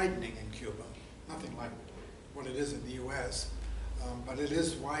is widening in Cuba, nothing like what it is in the US, but it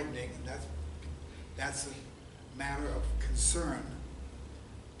is widening, and that's a matter of concern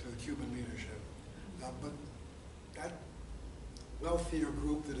to the Cuban leadership. But that wealthier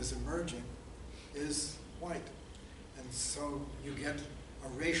group that is emerging is white. And so you get a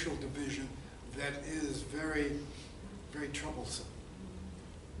racial division that is very, very troublesome.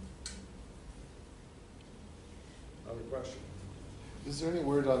 Other question? Is there any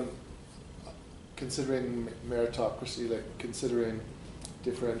word on considering meritocracy, like considering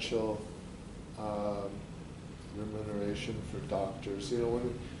differential remuneration for doctors? You know,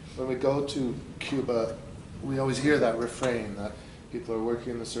 when we go to Cuba, we always hear that refrain that people are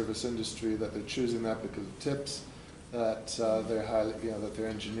working in the service industry, that they're choosing that because of tips, that they're highly, you know, that they're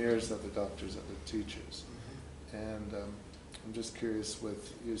engineers, that they're doctors, that they're teachers. And I'm just curious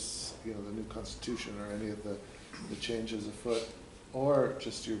with you know, the new constitution or any of the changes afoot, or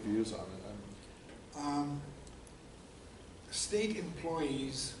just your views on it. State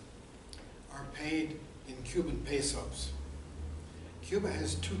employees are paid in Cuban pesos. Cuba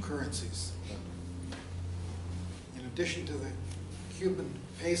has two currencies. In addition to the Cuban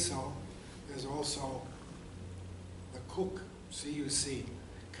peso, there's also the CUC, C-U-C,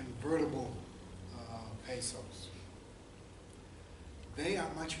 convertible pesos. They are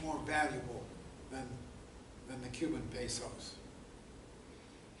much more valuable than the Cuban pesos.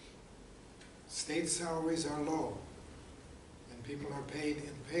 State salaries are low, and people are paid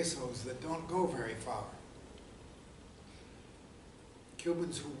in pesos that don't go very far.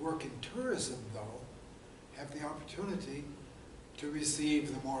 Cubans who work in tourism, though, have the opportunity to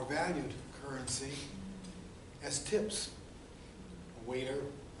receive the more valued currency as tips. A waiter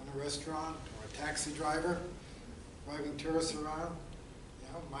in a restaurant or a taxi driver driving tourists around, you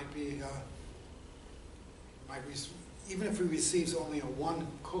know, might be even if he receives only a one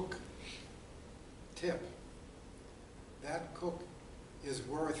cook tip, that cook is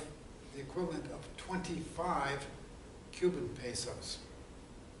worth the equivalent of 25 Cuban pesos.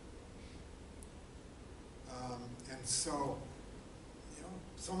 And so, you know,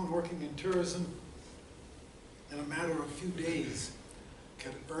 someone working in tourism in a matter of a few days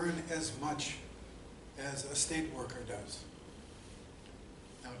can earn as much as a state worker does.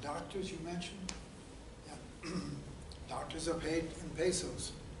 Now, doctors you mentioned, yeah. Doctors are paid in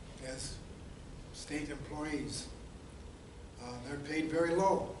pesos as state employees. They're paid very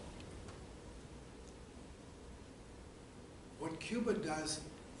low. What Cuba does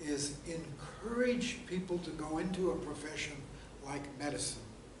is encourage people to go into a profession like medicine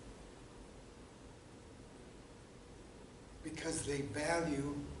because they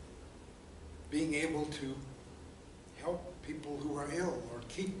value being able to help people who are ill or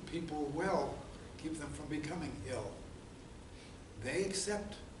keep people well, keep them from becoming ill. They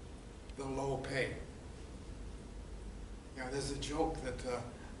accept the low pay. You know, there's a joke that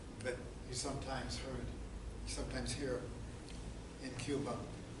you sometimes hear in Cuba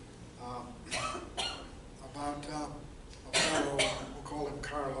about a fellow, we'll call him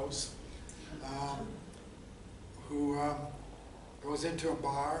Carlos, who goes into a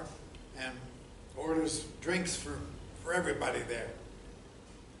bar and orders drinks for everybody there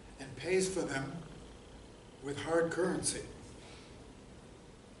and pays for them with hard currency.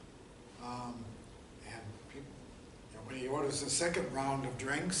 And people, you know, when he orders a second round of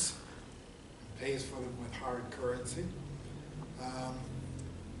drinks and pays for them with hard currency,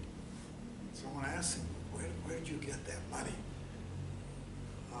 someone asks him, where did you get that money?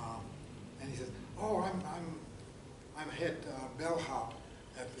 And he says, oh, I'm head bellhop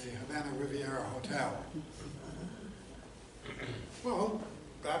at the Havana Riviera Hotel. Well,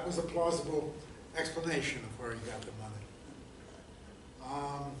 that was a plausible explanation of where he got the money.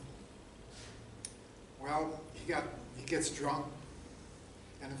 Well, he gets drunk,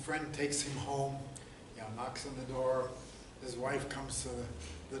 and a friend takes him home, you know, knocks on the door, his wife comes to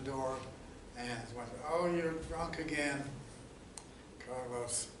the door, and his wife, "Oh, you're drunk again,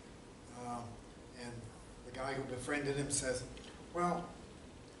 Carlos." And the guy who befriended him says, "Well,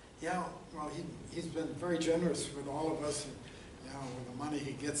 yeah, well, he's been very generous with all of us, and, you know, with the money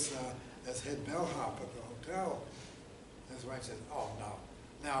he gets as head bellhop at the hotel." His wife says, "Oh,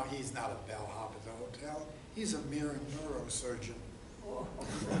 no, he's not a bellhop at the hotel. He's a mere neurosurgeon."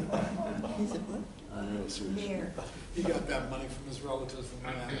 He said, what? Mayor. He got that money from his relatives in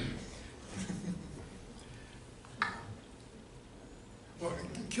Miami. Well,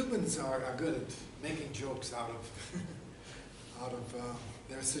 Cubans are good at making jokes out of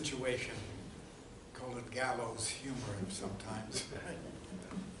their situation. Call it gallows humor sometimes.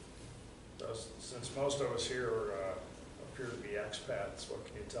 Since most of us here appear to be expats, what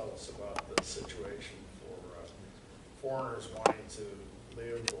can you tell us about the situation for foreigners wanting to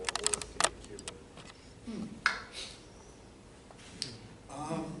live or work in Cuba?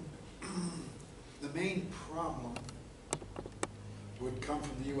 The main problem would come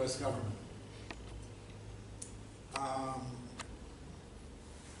from the U.S. government.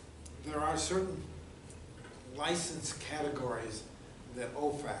 There are certain license categories that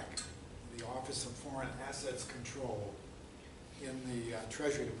OFAC, the Office of Foreign Assets Control, in the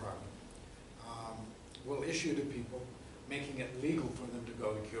Treasury Department, will issue to people, making it legal for them to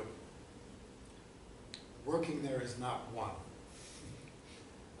go to Cuba. Working there is not one.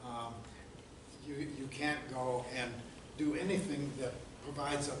 You can't go and do anything that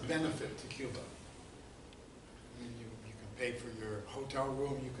provides a benefit to Cuba. I mean, you can pay for your hotel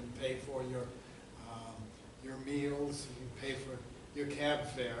room, you can pay for your meals, you pay for your cab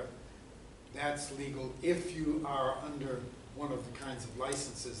fare. That's legal if you are under one of the kinds of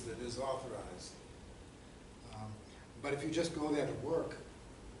licenses that is authorized. But if you just go there to work,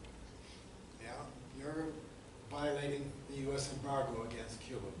 yeah, you're violating the U.S. embargo against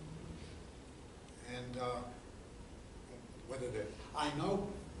Cuba. And I know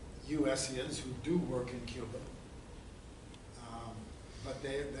USians who do work in Cuba, but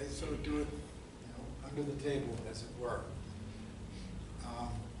they sort of do it, you know, under the table, as it were.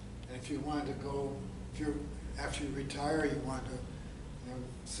 And if you wanted to go, after you retire, you want to, you know,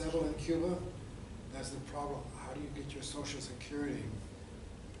 settle in Cuba, that's the problem. How do you get your Social Security?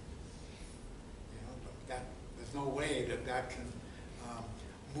 You know, there's no way that can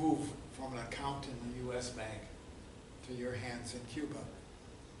move from an account in the U.S. bank to your hands in Cuba.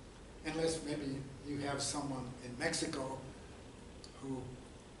 Unless maybe you have someone in Mexico who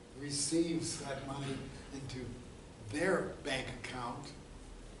receives that money into their bank account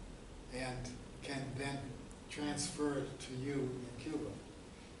and can then transfer it to you in Cuba.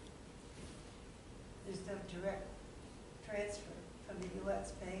 There's no direct transfer from the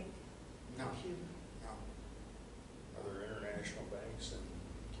U.S. bank to No. Cuba. No. Are there international banks in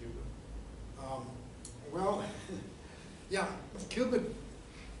Cuba? Well, yeah, Cuba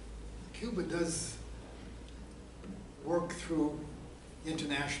does work through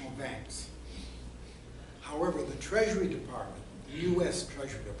international banks. However, the Treasury Department, the U.S.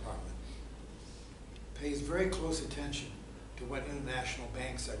 Treasury Department, pays very close attention to what international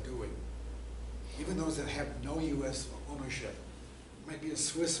banks are doing. Even those that have no U.S. ownership. It might be a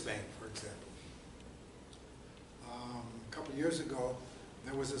Swiss bank, for example. A couple years ago,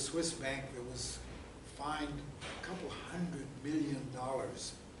 there was a Swiss bank that was fined $200 million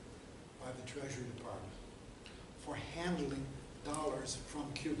by the Treasury Department for handling dollars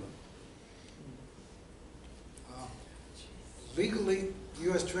from Cuba. Legally, the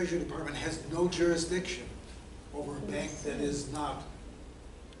U.S. Treasury Department has no jurisdiction over a bank that is not,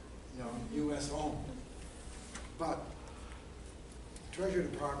 you know, U.S. owned. But the Treasury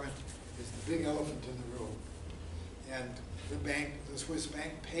Department is the big elephant in the room. And the Swiss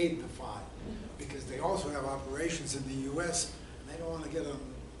bank paid the fine because they also have operations in the U.S. and they don't want to get on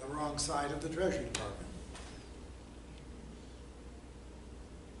the wrong side of the Treasury Department.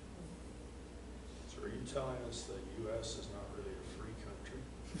 So are you telling us the U.S. is not really a free country?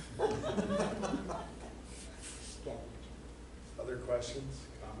 Other questions,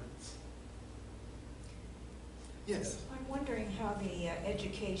 comments? Yes. I'm wondering how the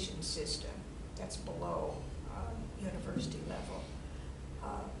education system that's below university level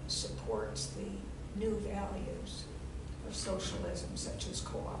supports the new values of socialism, such as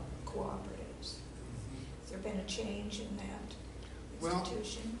cooperatives. Has there been a change in that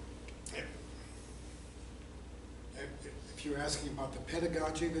institution? Well, if you're asking about the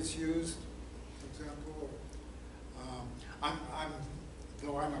pedagogy that's used, for example,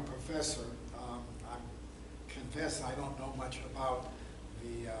 though I'm a professor, I confess I don't know much about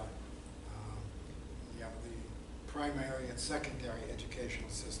the primary and secondary educational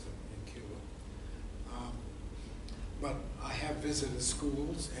system in Cuba. But I have visited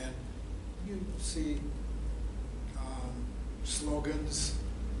schools, and you see slogans,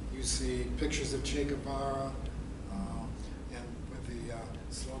 you see pictures of Che Guevara, and with the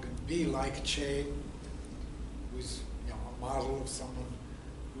slogan, "Be like Che," who's a model of someone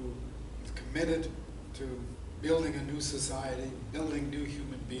who is committed to building a new society, building new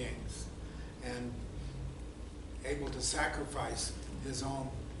human beings, and able to sacrifice his own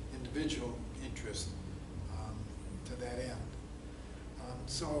individual interest to that end.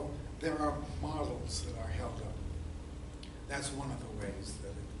 So there are models that are held up. That's one of the ways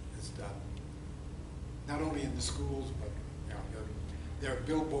that it is done. Not only in the schools, but there are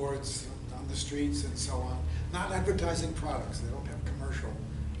billboards on the streets and so on. Not advertising products. They don't have commercial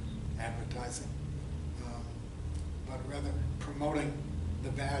advertising, but rather promoting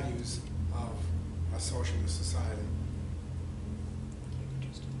the values of a socialist society.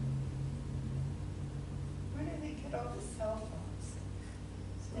 Where do they get all the cell phones?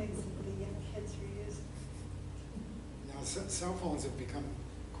 Things that the young kids are using. Now, cell phones have become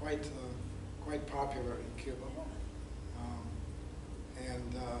quite popular in Cuba,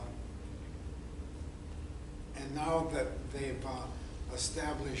 and now that they've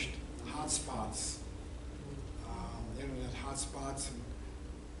established hotspots, internet hotspots,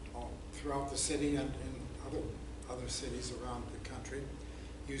 throughout the city and in other cities around the country,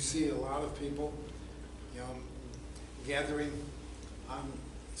 you see a lot of people, gathering on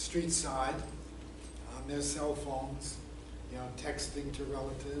street side on their cell phones, texting to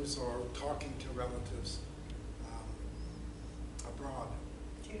relatives or talking to relatives abroad.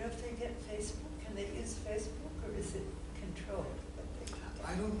 Do you know if they get Facebook? Can they use Facebook, or is it controlled? What they can do?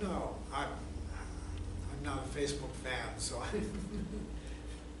 I don't know. I'm not a Facebook fan, so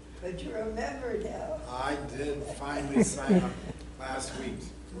But you're a member now. I did finally sign up last week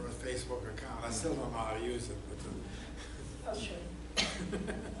for a Facebook account. I still don't know how to use it. I'll show you.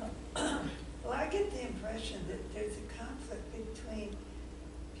 Well, I get the impression that there's a conflict between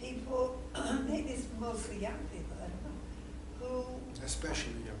people, maybe it's mostly young people, I don't know,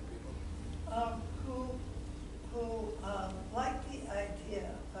 Especially young people. who like the idea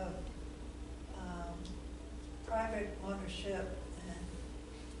of private ownership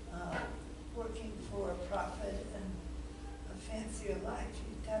and working for a profit and a fancier life.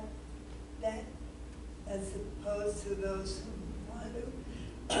 You've got that as opposed to those who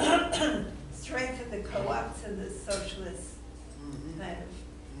want to strengthen the co-ops and the socialist kind of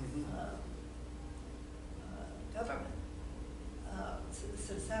government,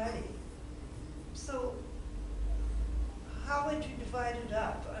 society. So how would you divide it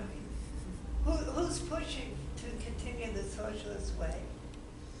up? I mean, who's pushing to continue the socialist way?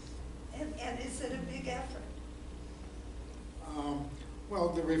 And is it a big effort? Well,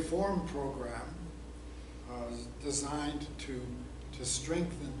 the reform program is designed to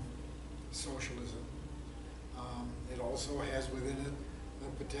strengthen socialism. It also has within it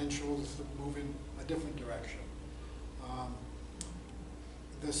the potential to move in a different direction.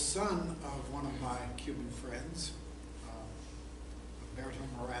 The son of one of my Cuban friends, Alberto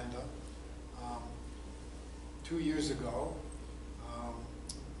Miranda, 2 years ago,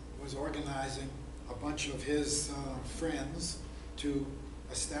 was organizing a bunch of his friends to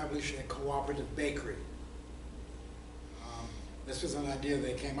establish a cooperative bakery. This was an idea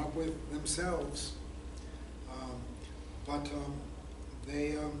they came up with themselves, but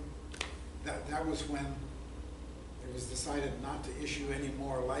that was when it was decided not to issue any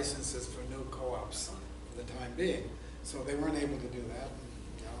more licenses for new co-ops for the time being. So they weren't able to do that.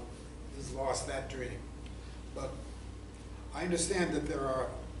 He's lost that dream. But I understand that there are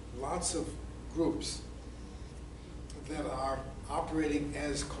lots of groups that are operating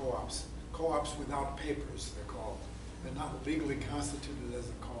as co-ops. Co-ops without papers, they're called. They're not legally constituted as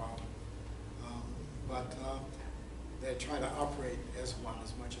a co-op, but they try to operate as one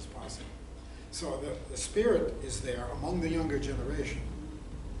as much as possible. So the spirit is there among the younger generation,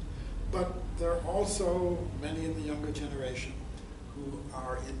 but there are also many in the younger generation who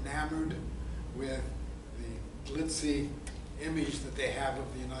are enamored with the glitzy image that they have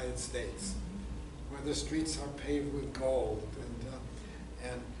of the United States, where the streets are paved with gold,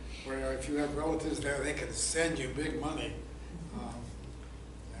 and where if you have relatives there, they can send you big money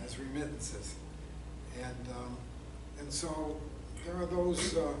as remittances. And so there are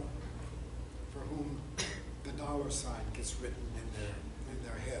those for whom the dollar sign gets written in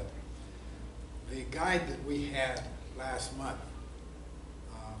their head. The guide that we had last month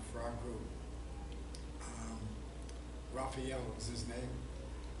for our group, Raphael was his name,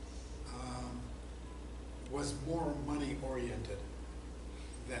 was more money-oriented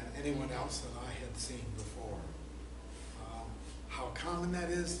than anyone else that I had seen before. How common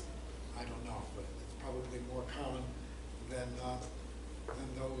that is, I don't know, but it's probably more common than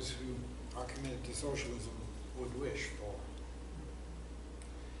those who are committed to socialism would wish for.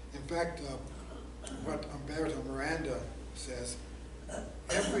 In fact, what Humberto Miranda says,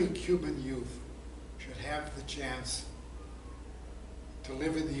 every Cuban youth should have the chance to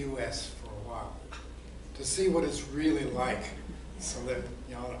live in the U.S. for a while, to see what it's really like, so that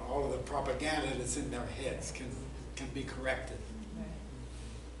all of the propaganda that's in their heads can be corrected.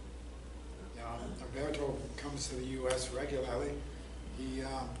 Humberto comes to the U.S. regularly. He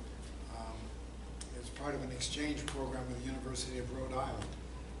is part of an exchange program with the University of Rhode Island.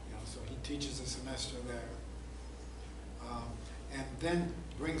 So he teaches a semester there. And then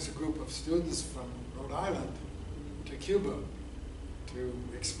brings a group of students from Rhode Island to Cuba to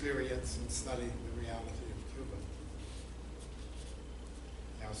experience and study the reality of Cuba.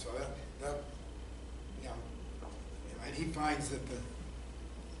 So and he finds that the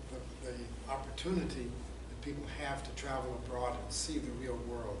opportunity that people have to travel abroad and see the real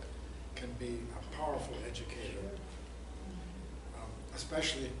world can be a powerful educator,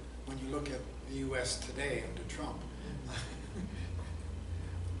 especially when you look at the U.S. today under Trump.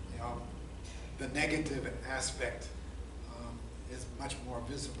 The negative aspect is much more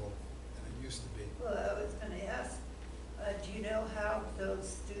visible than it used to be. Well, I was going to ask, do you know how those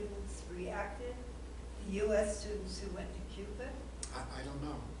students reacted? The U.S. students who went to Cuba? I don't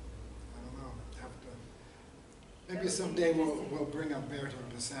know. Maybe someday we'll bring Humberto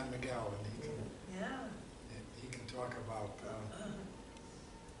to San Miguel and he can talk about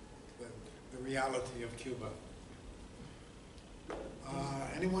the reality of Cuba.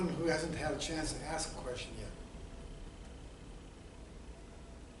 Anyone who hasn't had a chance to ask a question yet?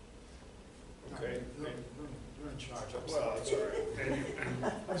 Okay. You're in charge. Well, that's all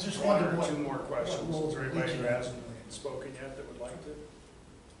right. I was just One wondering or what. two more questions. what role Is there anybody who religion hasn't has. spoken yet that would like to?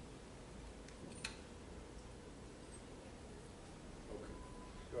 Okay,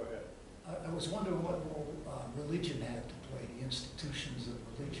 go ahead. I was wondering what role religion had to play, the institutions of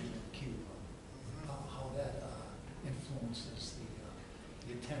religion in Cuba, how that influences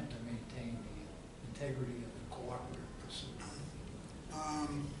the attempt to maintain the integrity of the cooperative pursuit.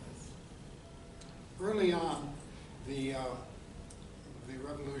 Early on, the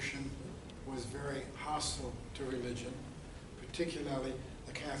revolution was very hostile to religion, particularly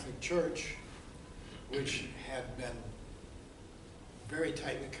the Catholic Church, which had been very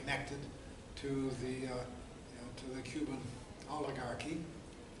tightly connected to the Cuban oligarchy,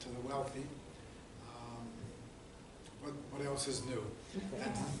 to the wealthy. What else is new?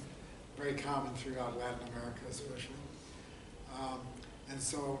 And very common throughout Latin America, especially. And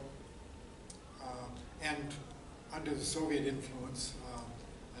so, and under the Soviet influence,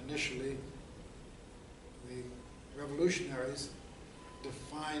 initially, the revolutionaries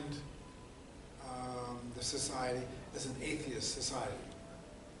defined the society as an atheist society.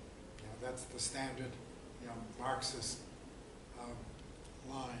 That's the standard, Marxist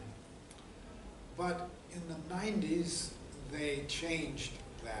line. But in the 90s, they changed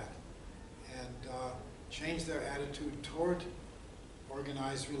that and changed their attitude toward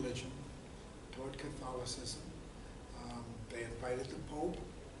organized religion, toward Catholicism. They invited the Pope.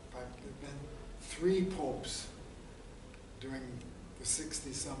 In fact, there have been 3 popes during the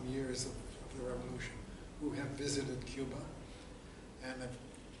 60-some years of the revolution who have visited Cuba and have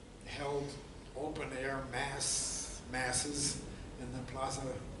held open-air masses in the Plaza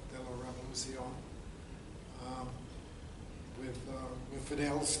de la Revolucion with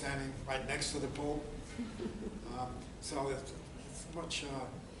Fidel standing right next to the Pope. So it's a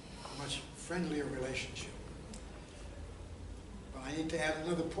much friendlier relationship. But I need to add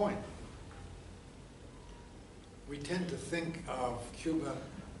another point. We tend to think of Cuba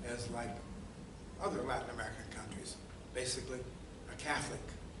as like other Latin American countries, basically a Catholic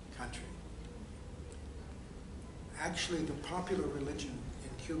country. Actually, the popular religion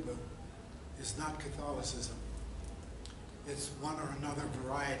in Cuba is not Catholicism. It's one or another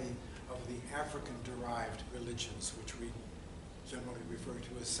variety of the African-derived religions, which we generally refer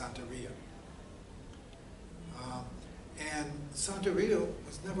to as Santeria. And Santeria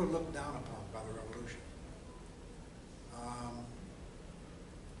was never looked down upon by the revolution.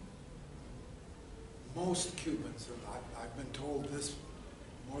 Most Cubans, and I've been told this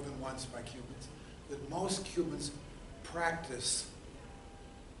more than once by Cubans, that most Cubans practice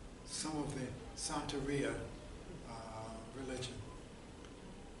some of the Santeria religion.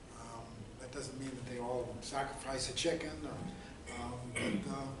 That doesn't mean that they all sacrifice a chicken,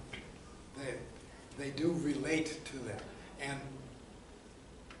 but they do relate to that. And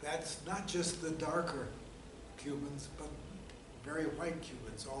that's not just the darker Cubans, but very white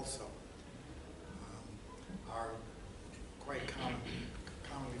Cubans also are quite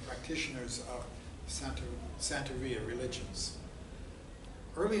commonly practitioners of Santeria religions.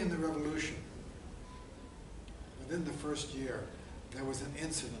 Early in the revolution, within the first year, there was an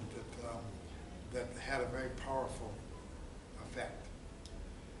incident that had a very powerful effect.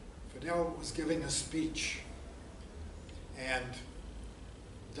 Fidel was giving a speech, and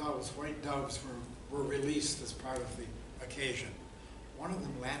white doves were released as part of the occasion. One of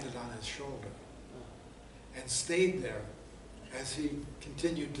them landed on his shoulder and stayed there as he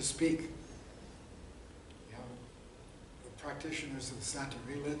continued to speak. You know, the practitioners of the Santa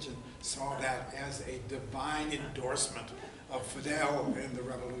religion saw that as a divine endorsement of Fidel in the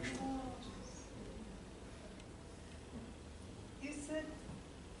revolution. You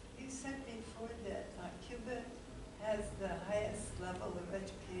said before that Cuba has the highest level of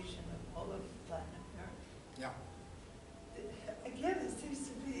education of all of Latin America. Yeah. Again, it seems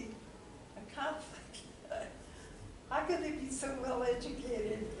to be a conflict. How can they be so well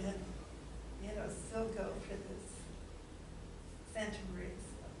educated and, still go for this Santa Maria?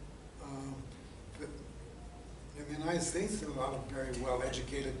 In the United States, there are a lot of very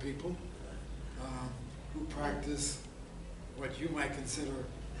well-educated people who practice what you might consider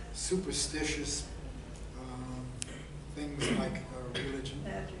superstitious things like religion,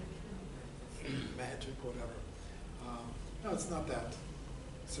 magic, whatever. No, it's not that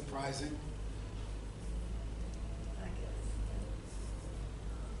surprising. I guess.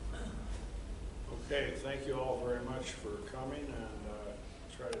 Okay, thank you all very much for coming, and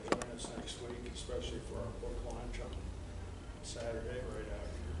try to join us next week, especially for our book launch on Saturday right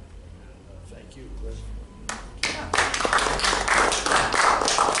after. And thank you, Chris.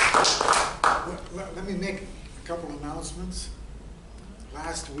 Let me make a couple announcements.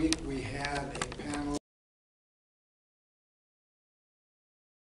 Last week we had a panel